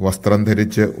വസ്ത്രം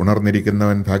ധരിച്ച്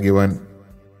ഉണർന്നിരിക്കുന്നവൻ ഭാഗ്യവാൻ.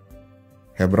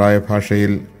 ഹെബ്രായ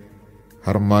ഭാഷയിൽ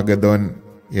ഹർമാഗദോൻ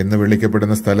എന്ന്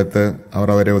വിളിക്കപ്പെടുന്ന സ്ഥലത്ത് അവർ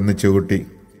അവരെ ഒന്നിച്ചുകൂട്ടി.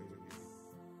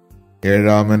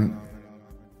 ഏഴാമൻ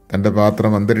തൻ്റെ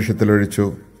പാത്രം അന്തരീക്ഷത്തിലൊഴിച്ചു.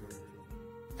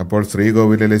 അപ്പോൾ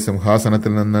ശ്രീകോവിലിലെ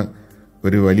സിംഹാസനത്തിൽ നിന്ന്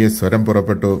ഒരു വലിയ സ്വരം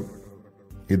പുറപ്പെട്ടു.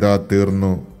 ഇതാ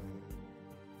തീർന്നു.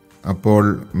 അപ്പോൾ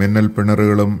മിന്നൽ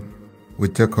പിണറുകളും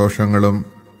ഉച്ചഘോഷങ്ങളും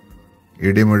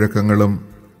ഇടിമുഴക്കങ്ങളും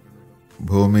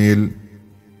ഭൂമിയിൽ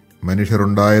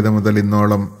മനുഷ്യരുണ്ടായത് മുതൽ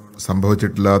ഇന്നോളം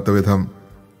സംഭവിച്ചിട്ടില്ലാത്ത വിധം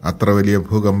അത്ര വലിയ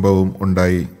ഭൂകമ്പവും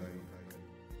ഉണ്ടായി.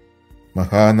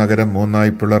 മഹാനഗരം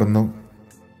 3 പിളർന്നു.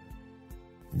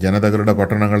 ജനതകളുടെ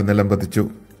പട്ടണങ്ങൾ നിലംപതിച്ചു.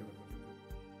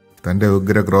 തൻ്റെ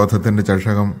ഉഗ്രക്രോധത്തിൻ്റെ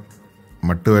ചഷകം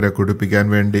മട്ടുവരെ കുടിപ്പിക്കാൻ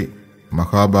വേണ്ടി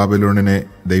മഹാബാബിലോണിനെ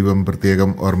ദൈവം പ്രത്യേകം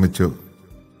ഓർമ്മിച്ചു.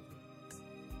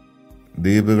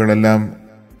 ദ്വീപുകളെല്ലാം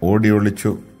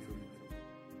ഓടിയൊളിച്ചു,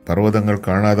 പർവ്വതങ്ങൾ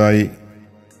കാണാതായി.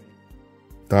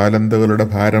 താലന്തുകളുടെ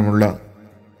ഭാരമുള്ള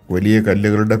വലിയ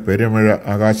കല്ലുകളുടെ പെരുമഴ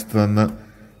ആകാശത്തു നിന്ന്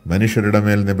മനുഷ്യരുടെ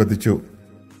മേൽ നിപതിച്ചു.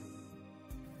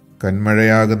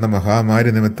 കന്മഴയാകുന്ന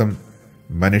മഹാമാരി നിമിത്തം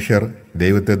മനുഷ്യർ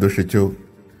ദൈവത്തെ ദുഷിച്ചു.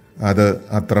 അത്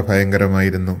അത്ര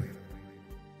ഭയങ്കരമായിരുന്നു.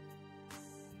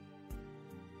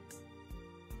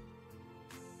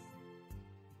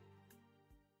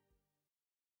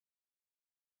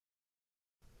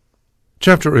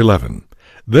 Chapter 11.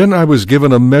 Then I was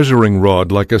given a measuring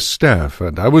rod like a staff,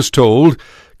 and I was told,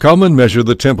 Come and measure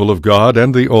the temple of God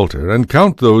and the altar, and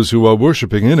count those who are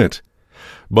worshipping in it.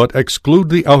 But exclude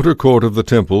the outer court of the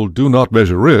temple, do not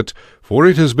measure it, for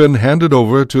it has been handed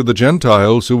over to the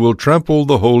Gentiles who will trample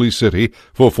the holy city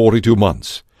for 42 months.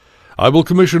 I will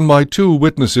commission my 2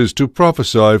 witnesses to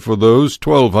prophesy for those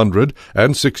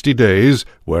 1260 days,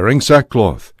 wearing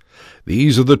sackcloth.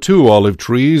 These are the 2 olive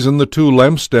trees and the 2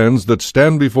 lampstands that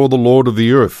stand before the Lord of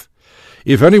the earth.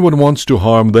 If anyone wants to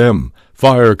harm them,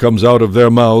 fire comes out of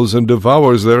their mouths and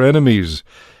devours their enemies.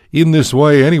 In this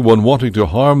way anyone wanting to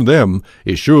harm them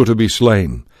is sure to be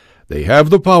slain. They have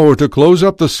the power to close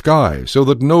up the sky so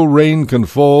that no rain can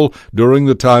fall during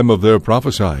the time of their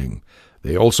prophesying.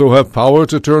 They also have power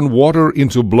to turn water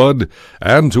into blood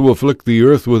and to afflict the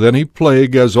earth with any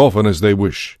plague as often as they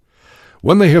wish.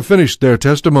 When they have finished their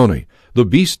testimony, the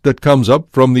beast that comes up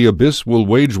from the abyss will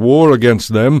wage war against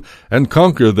them and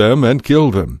conquer them and kill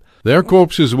them. Their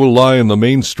corpses will lie in the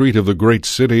main street of the great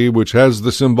city, which has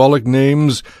the symbolic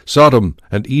names Sodom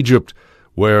and Egypt,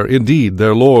 where indeed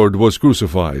their Lord was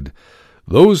crucified.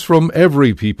 Those from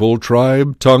every people,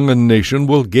 tribe, tongue, and nation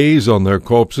will gaze on their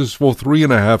corpses for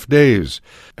 3.5 days,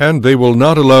 and they will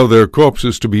not allow their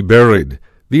corpses to be buried.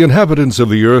 The inhabitants of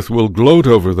the earth will gloat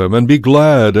over them and be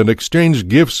glad and exchange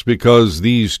gifts because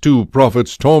these 2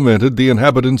 prophets tormented the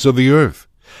inhabitants of the earth.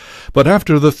 But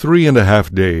after the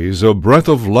 3.5 days, a breath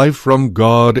of life from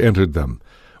God entered them.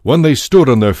 When they stood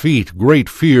on their feet, great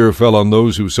fear fell on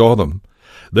those who saw them.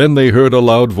 Then they heard a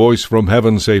loud voice from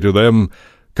heaven say to them,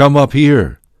 Come up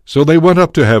here. So they went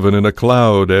up to heaven in a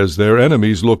cloud as their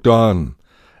enemies looked on.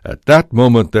 At that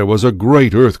moment there was a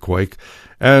great earthquake,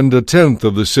 and 1/10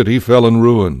 of the city fell in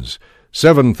ruins.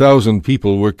 7,000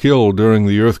 people were killed during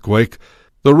the earthquake.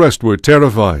 The rest were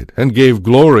terrified, and gave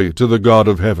glory to the God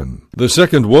of heaven. The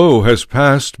second woe has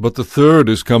passed, but the third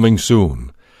is coming soon.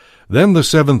 Then the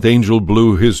 7th angel blew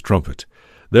his trumpet.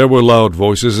 There were loud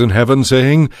voices in heaven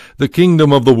saying, The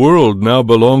kingdom of the world now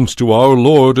belongs to our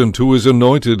Lord and to his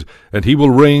anointed, and he will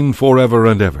reign forever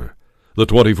and ever. The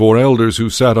 24 elders who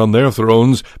sat on their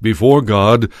thrones before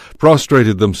God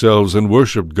prostrated themselves and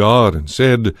worshipped God, and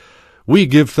said, We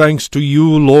give thanks to you,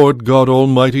 Lord God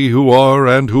Almighty, who are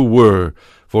and who were,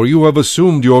 for you have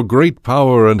assumed your great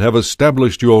power and have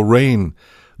established your reign.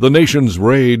 The nations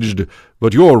raged,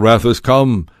 but your wrath is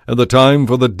come, and the time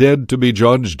for the dead to be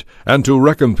judged, and to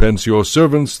recompense your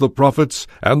servants the prophets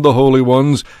and the holy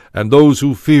ones, and those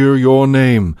who fear your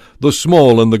name, the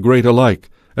small and the great alike,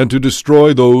 and to destroy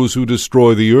those who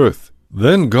destroy the earth.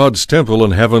 Then God's temple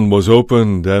in heaven was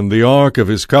opened, and the ark of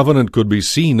his covenant could be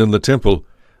seen in the temple.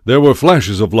 There were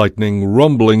flashes of lightning,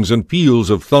 rumblings, and peals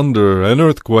of thunder, an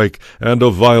earthquake, and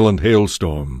a violent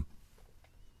hailstorm.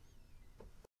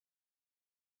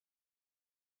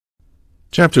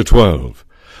 Chapter 12.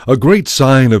 A great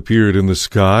sign appeared in the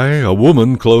sky, a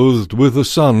woman clothed with the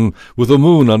sun, with the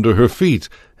moon under her feet,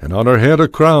 and on her head a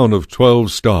crown of 12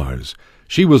 stars.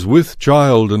 She was with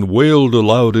child and wailed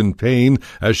aloud in pain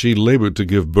as she labored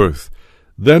to give birth.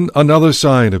 Then another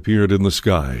sign appeared in the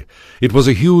sky. It was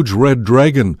a huge red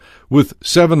dragon, with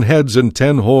 7 heads and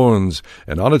 10 horns,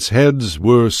 and on its heads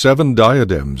were 7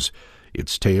 diadems.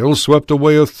 Its tail swept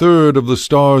away 1/3 of the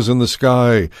stars in the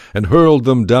sky, and hurled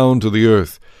them down to the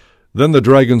earth. Then the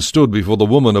dragon stood before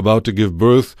the woman about to give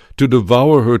birth, to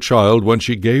devour her child when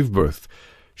she gave birth.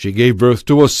 She gave birth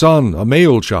to a son, a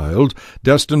male child,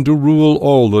 destined to rule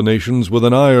all the nations with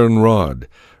an iron rod.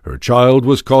 Her child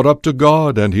was caught up to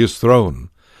God and his throne.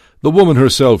 The woman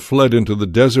herself fled into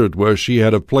the desert, where she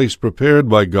had a place prepared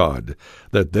by God,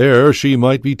 that there she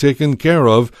might be taken care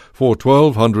of for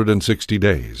 1260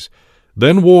 days.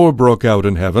 Then war broke out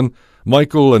in heaven.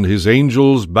 Michael and his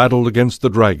angels battled against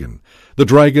the dragon. The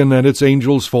dragon and its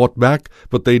angels fought back,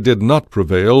 but they did not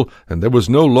prevail, and there was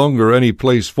no longer any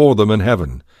place for them in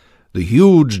heaven. The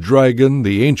huge dragon,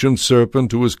 the ancient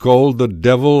serpent, who is called the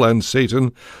devil and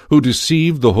Satan, who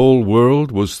deceived the whole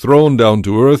world, was thrown down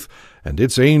to earth, and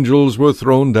its angels were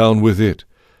thrown down with it.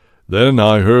 Then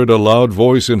I heard a loud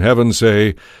voice in heaven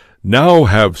say, Now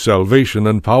have salvation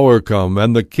and power come,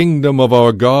 and the kingdom of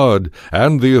our God,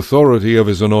 and the authority of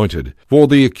his anointed. For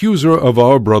the accuser of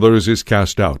our brothers is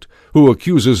cast out, who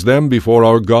accuses them before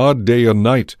our God day and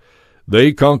night.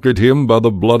 They conquered him by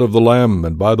the blood of the Lamb,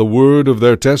 and by the word of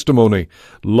their testimony.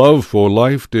 Love for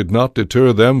life did not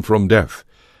deter them from death.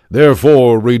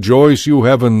 Therefore rejoice, you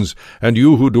heavens, and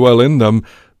you who dwell in them.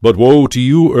 But woe to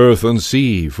you, earth and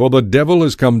sea, for the devil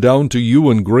is come down to you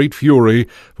in great fury,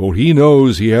 for he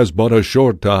knows he has but a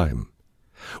short time.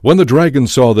 When the dragon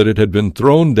saw that it had been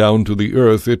thrown down to the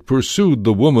earth, it pursued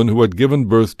the woman who had given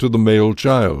birth to the male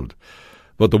child.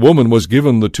 But the woman was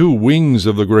given the 2 wings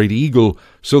of the great eagle,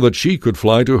 so that she could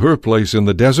fly to her place in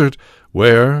the desert,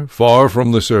 where, far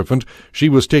from the serpent, she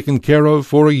was taken care of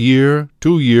for a year,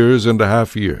 2 years and a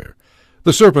half year.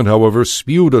 The serpent, however,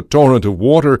 spewed a torrent of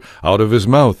water out of his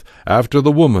mouth after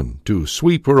the woman, to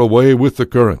sweep her away with the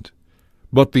current.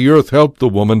 But the earth helped the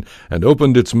woman, and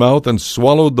opened its mouth, and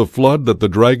swallowed the flood that the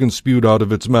dragon spewed out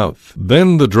of its mouth.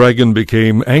 Then the dragon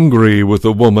became angry with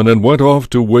the woman, and went off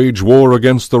to wage war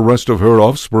against the rest of her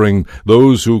offspring,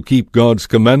 those who keep God's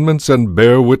commandments and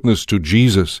bear witness to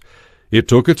Jesus. It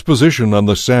took its position on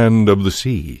the sand of the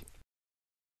sea.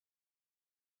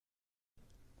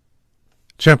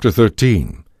 Chapter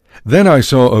 13. Then I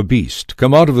saw a beast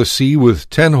come out of the sea with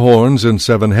 10 horns and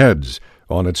 7 heads.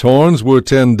 On its horns were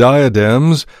 10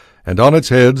 diadems, and on its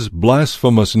heads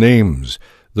blasphemous names.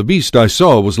 The beast I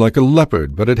saw was like a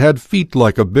leopard, but it had feet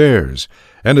like a bear's,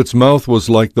 and its mouth was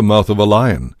like the mouth of a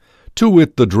lion. To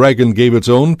it the dragon gave its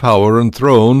own power and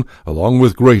throne, along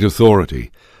with great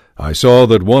authority. I saw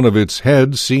that one of its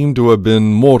heads seemed to have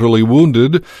been mortally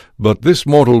wounded, but this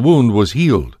mortal wound was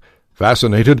healed.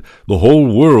 Fascinated, the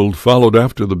whole world followed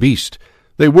after the beast.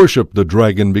 They worshipped the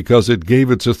dragon because it gave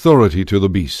its authority to the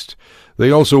beast. They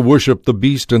also worshipped the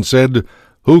beast and said,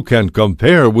 Who can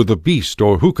compare with the beast,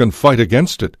 or who can fight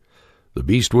against it? The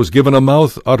beast was given a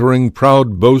mouth uttering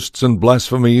proud boasts and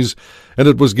blasphemies, and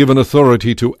it was given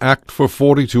authority to act for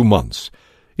 42 months.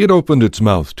 It opened its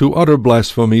mouth to utter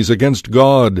blasphemies against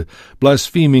God,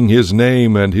 blaspheming his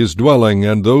name and his dwelling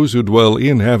and those who dwell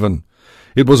in heaven.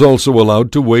 It was also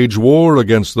allowed to wage war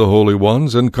against the holy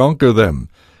ones and conquer them,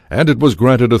 and it was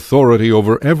granted authority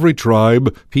over every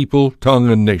tribe, people, tongue,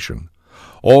 and nation.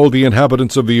 All the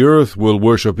inhabitants of the earth will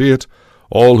worship it,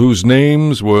 all whose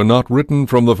names were not written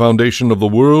from the foundation of the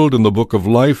world in the book of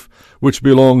life, which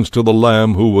belongs to the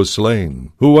Lamb who was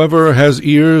slain. Whoever has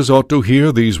ears ought to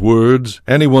hear these words.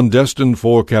 Anyone destined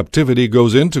for captivity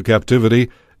goes into captivity.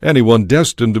 Anyone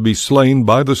destined to be slain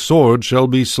by the sword shall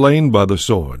be slain by the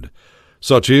sword.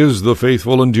 Such is the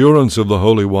faithful endurance of the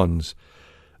holy ones.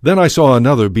 Then I saw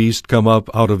another beast come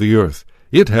up out of the earth.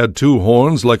 It had 2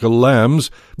 horns like a lamb's,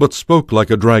 but spoke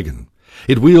like a dragon.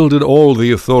 It wielded all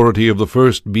the authority of the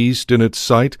first beast in its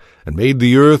sight, and made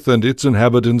the earth and its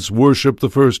inhabitants worship the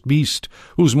first beast,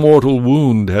 whose mortal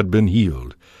wound had been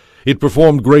healed. It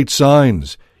performed great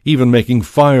signs, even making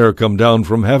fire come down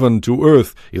from heaven to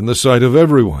earth in the sight of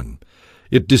everyone.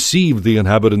 It deceived the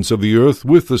inhabitants of the earth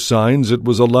with the signs it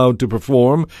was allowed to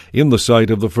perform in the sight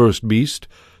of the first beast,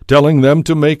 telling them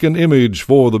to make an image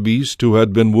for the beast who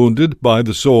had been wounded by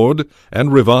the sword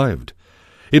and revived.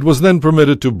 It was then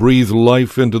permitted to breathe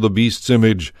life into the beast's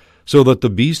image, so that the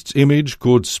beast's image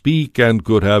could speak and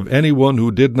could have anyone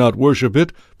who did not worship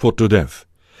it put to death.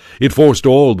 It forced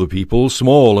all the people,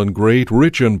 small and great,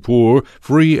 rich and poor,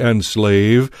 free and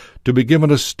slave, to be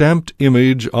given a stamped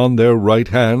image on their right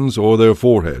hands or their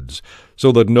foreheads,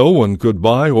 so that no one could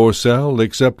buy or sell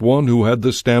except one who had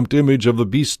the stamped image of the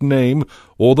beast's name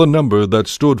or the number that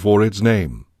stood for its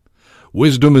name.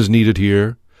 Wisdom is needed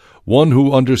here. One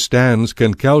who understands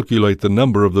can calculate the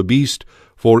number of the beast,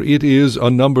 for it is a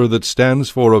number that stands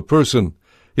for a person.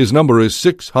 His number is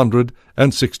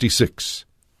 666.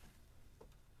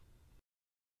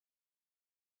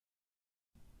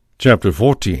 Chapter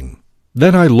 14.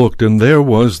 Then I looked, and there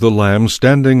was the Lamb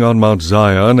standing on Mount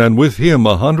Zion, and with him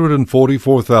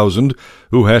 144,000,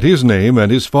 who had his name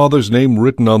and his Father's name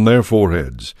written on their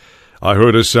foreheads. I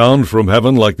heard a sound from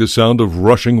heaven like the sound of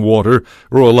rushing water,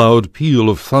 or a loud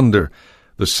peal of thunder.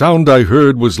 The sound I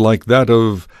heard was like that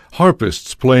of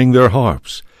harpists playing their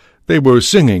harps. They were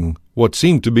singing what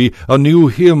seemed to be a new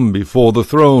hymn before the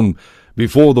throne,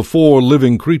 before the 4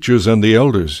 living creatures and the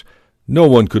elders. No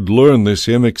one could learn this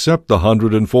hymn except the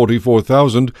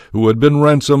 144,000 who had been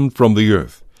ransomed from the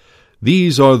earth.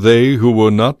 These are they who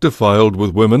were not defiled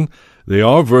with women, They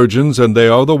are virgins, and they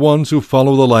are the ones who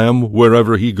follow the Lamb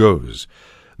wherever he goes.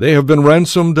 They have been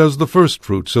ransomed as the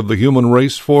firstfruits of the human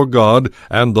race for God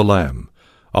and the Lamb.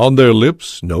 On their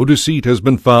lips no deceit has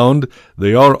been found.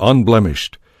 They are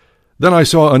unblemished. Then I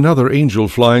saw another angel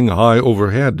flying high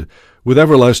overhead, with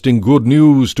everlasting good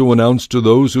news to announce to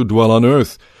those who dwell on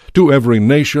earth, to every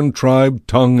nation, tribe,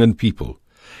 tongue, and people.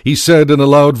 He said in a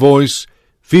loud voice,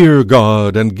 "Fear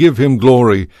God, and give him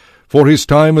glory, for his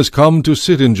time has come to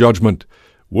sit in judgment.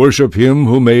 Worship him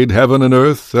who made heaven and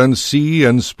earth, and sea,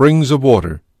 and springs of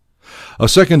water." A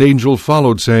second angel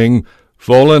followed, saying,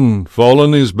 "Fallen,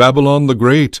 fallen is Babylon the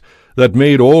Great, that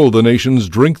made all the nations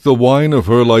drink the wine of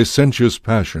her licentious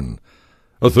passion."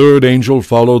 A third angel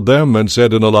followed them, and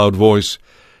said in a loud voice,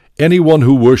 "Anyone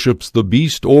who worships the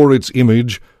beast or its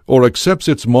image, or accepts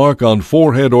its mark on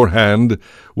forehead or hand,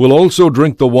 will also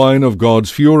drink the wine of God's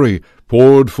fury,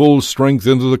 poured full strength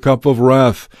into the cup of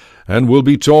wrath, and will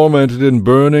be tormented in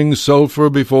burning sulphur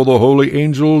before the holy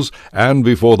angels and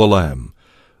before the Lamb.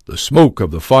 The smoke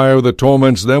of the fire that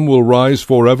torments them will rise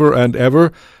forever and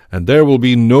ever, and there will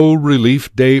be no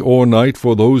relief day or night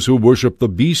for those who worship the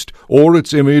beast or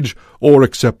its image, or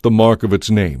accept the mark of its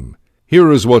name.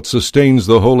 Here is what sustains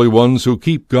the holy ones who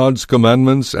keep God's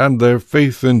commandments and their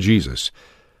faith in Jesus.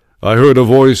 I heard a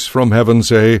voice from heaven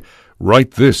say,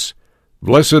 "Write this,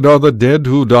 Blessed are the dead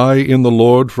who die in the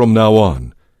Lord from now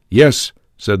on. Yes,"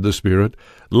 said the Spirit,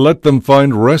 "let them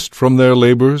find rest from their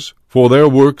labors, for their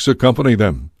works accompany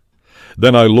them."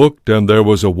 Then I looked, and there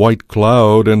was a white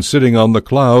cloud, and sitting on the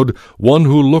cloud one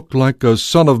who looked like a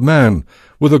son of man,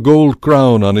 with a gold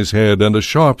crown on his head and a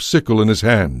sharp sickle in his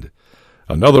hand.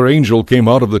 Another angel came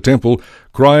out of the temple,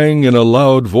 crying in a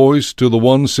loud voice to the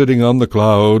one sitting on the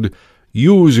cloud,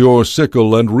 "Use your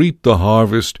sickle and reap the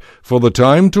harvest, for the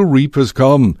time to reap has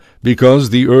come, because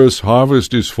the earth's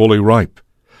harvest is fully ripe."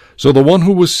 So the one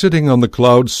who was sitting on the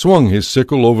cloud swung his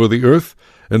sickle over the earth,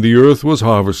 and the earth was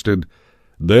harvested.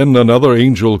 Then another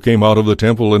angel came out of the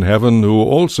temple in heaven, who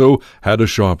also had a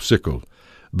sharp sickle.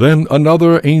 Then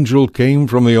another angel came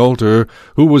from the altar,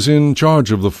 who was in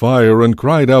charge of the fire, and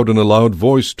cried out in a loud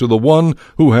voice to the one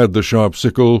who had the sharp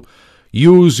sickle,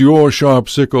 "Use your sharp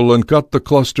sickle, and cut the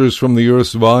clusters from the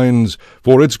earth's vines,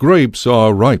 for its grapes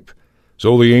are ripe."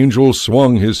 So the angel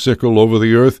swung his sickle over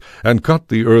the earth, and cut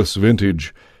the earth's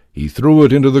vintage. He threw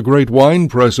it into the great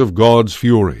winepress of God's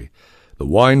fury. The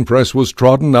winepress was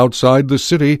trodden outside the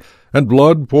city, and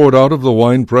blood poured out of the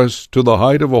winepress to the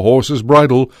height of a horse's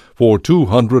bridle for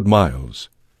 200 miles.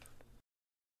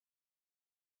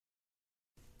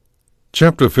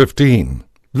 Chapter 15.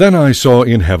 Then I saw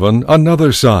in heaven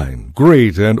another sign,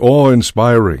 great and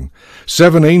awe-inspiring,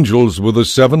 7 angels with the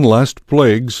 7 last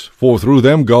plagues, for through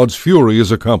them God's fury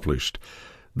is accomplished.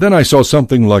 Then I saw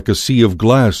something like a sea of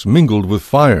glass mingled with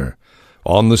fire.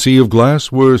 On the sea of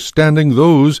glass were standing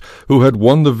those who had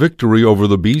won the victory over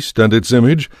the beast and its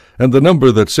image, and the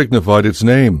number that signified its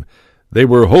name. They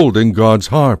were holding God's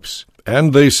harps,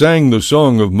 and they sang the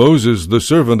song of Moses, the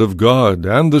servant of God,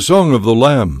 and the song of the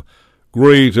Lamb.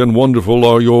 Great and wonderful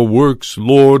are your works,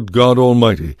 Lord God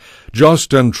Almighty.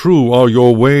 Just and true are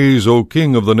your ways, O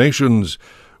King of the nations.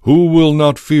 Who will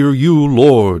not fear you,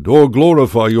 Lord, or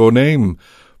glorify your name?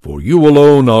 For you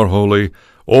alone are holy.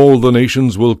 All the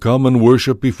nations will come and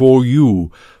worship before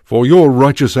you, for your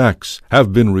righteous acts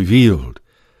have been revealed.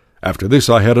 After this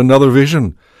I had another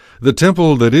vision. The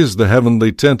temple that is the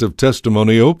heavenly tent of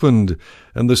testimony opened,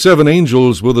 and the 7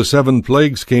 angels with the 7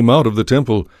 plagues came out of the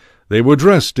temple. They were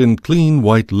dressed in clean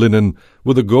white linen,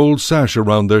 with a gold sash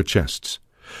around their chests.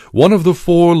 One of the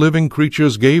 4 living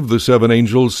creatures gave the 7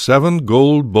 angels 7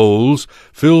 gold bowls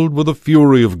filled with the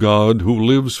fury of God, who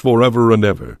lives forever and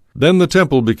ever. Then the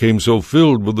temple became so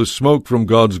filled with the smoke from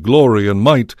God's glory and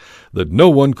might that no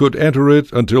one could enter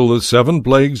it until the 7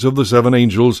 plagues of the 7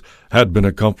 angels had been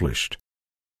accomplished.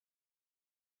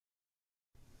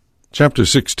 Chapter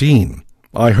 16.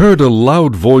 I heard a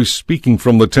loud voice speaking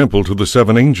from the temple to the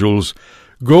 7 angels,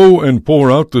 "Go and pour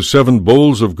out the 7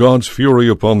 bowls of God's fury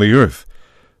upon the earth."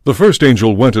 The first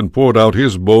angel went and poured out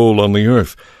his bowl on the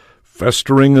earth.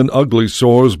 Festering and ugly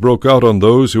sores broke out on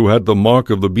those who had the mark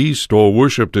of the beast or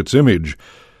worshipped its image.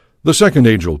 The second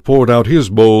angel poured out his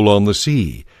bowl on the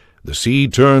sea. The sea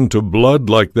turned to blood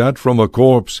like that from a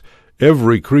corpse.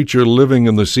 Every creature living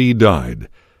in the sea died.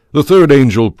 The third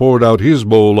angel poured out his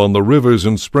bowl on the rivers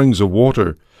and springs of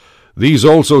water. These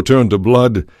also turned to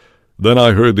blood. Then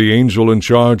I heard the angel in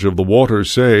charge of the water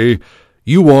say,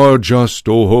 "You are just,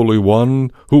 O Holy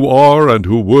One, who are and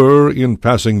who were, in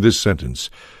passing this sentence.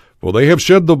 For they have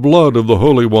shed the blood of the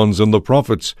holy ones and the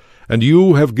prophets, and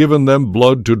you have given them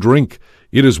blood to drink.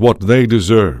 It is what they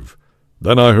deserve.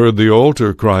 Then I heard the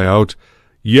altar cry out,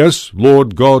 Yes,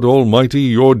 Lord God Almighty,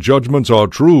 your judgments are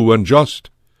true and just.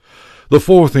 The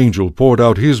fourth angel poured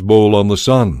out his bowl on the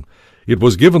sun. It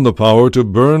was given the power to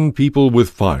burn people with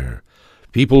fire.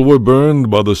 People were burned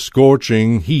by the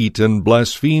scorching heat and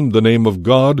blasphemed the name of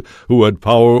God who had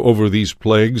power over these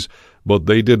plagues, but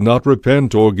they did not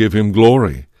repent or give him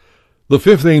glory. The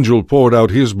fifth angel poured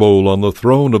out his bowl on the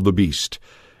throne of the beast.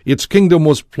 Its kingdom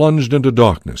was plunged into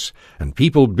darkness, and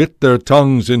people bit their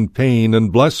tongues in pain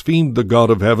and blasphemed the God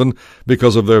of heaven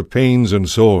because of their pains and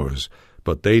sores,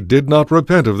 but they did not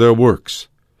repent of their works.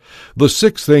 The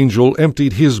sixth angel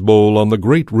emptied his bowl on the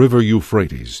great river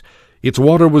Euphrates. Its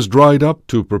water was dried up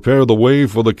to prepare the way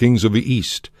for the kings of the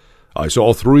east. I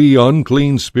saw 3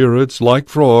 unclean spirits, like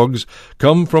frogs,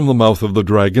 come from the mouth of the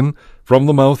dragon, from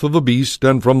the mouth of the beast,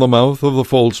 and from the mouth of the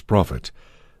false prophet.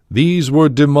 These were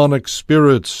demonic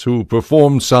spirits who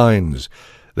performed signs.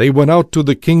 They went out to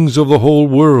the kings of the whole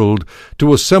world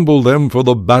to assemble them for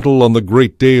the battle on the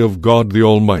great day of God the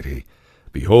Almighty.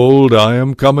 Behold, I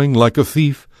am coming like a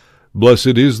thief.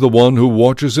 Blessed is the one who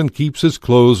watches and keeps his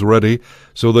clothes ready,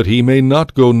 so that he may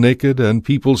not go naked and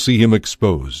people see him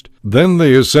exposed. Then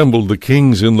they assembled the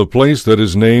kings in the place that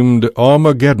is named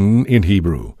Armageddon in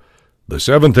Hebrew. The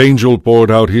seventh angel poured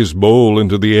out his bowl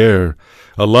into the air.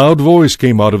 A loud voice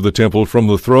came out of the temple from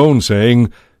the throne,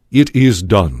 saying, It is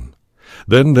done.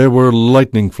 Then there were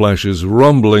lightning flashes,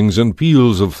 rumblings, and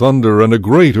peals of thunder, and a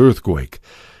great earthquake.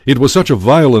 It was such a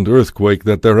violent earthquake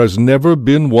that there has never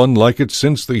been one like it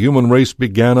since the human race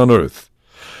began on earth.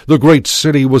 The great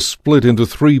city was split into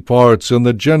 3 parts, and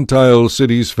the Gentile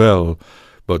cities fell.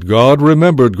 But God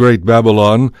remembered great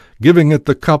Babylon, giving it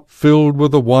the cup filled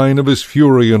with the wine of his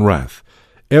fury and wrath.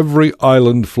 Every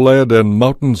island fled, and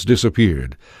mountains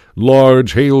disappeared.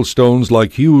 Large hailstones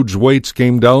like huge weights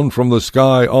came down from the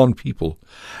sky on people,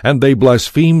 and they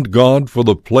blasphemed God for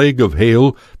the plague of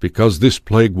hail, because this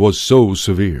plague was so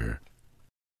severe.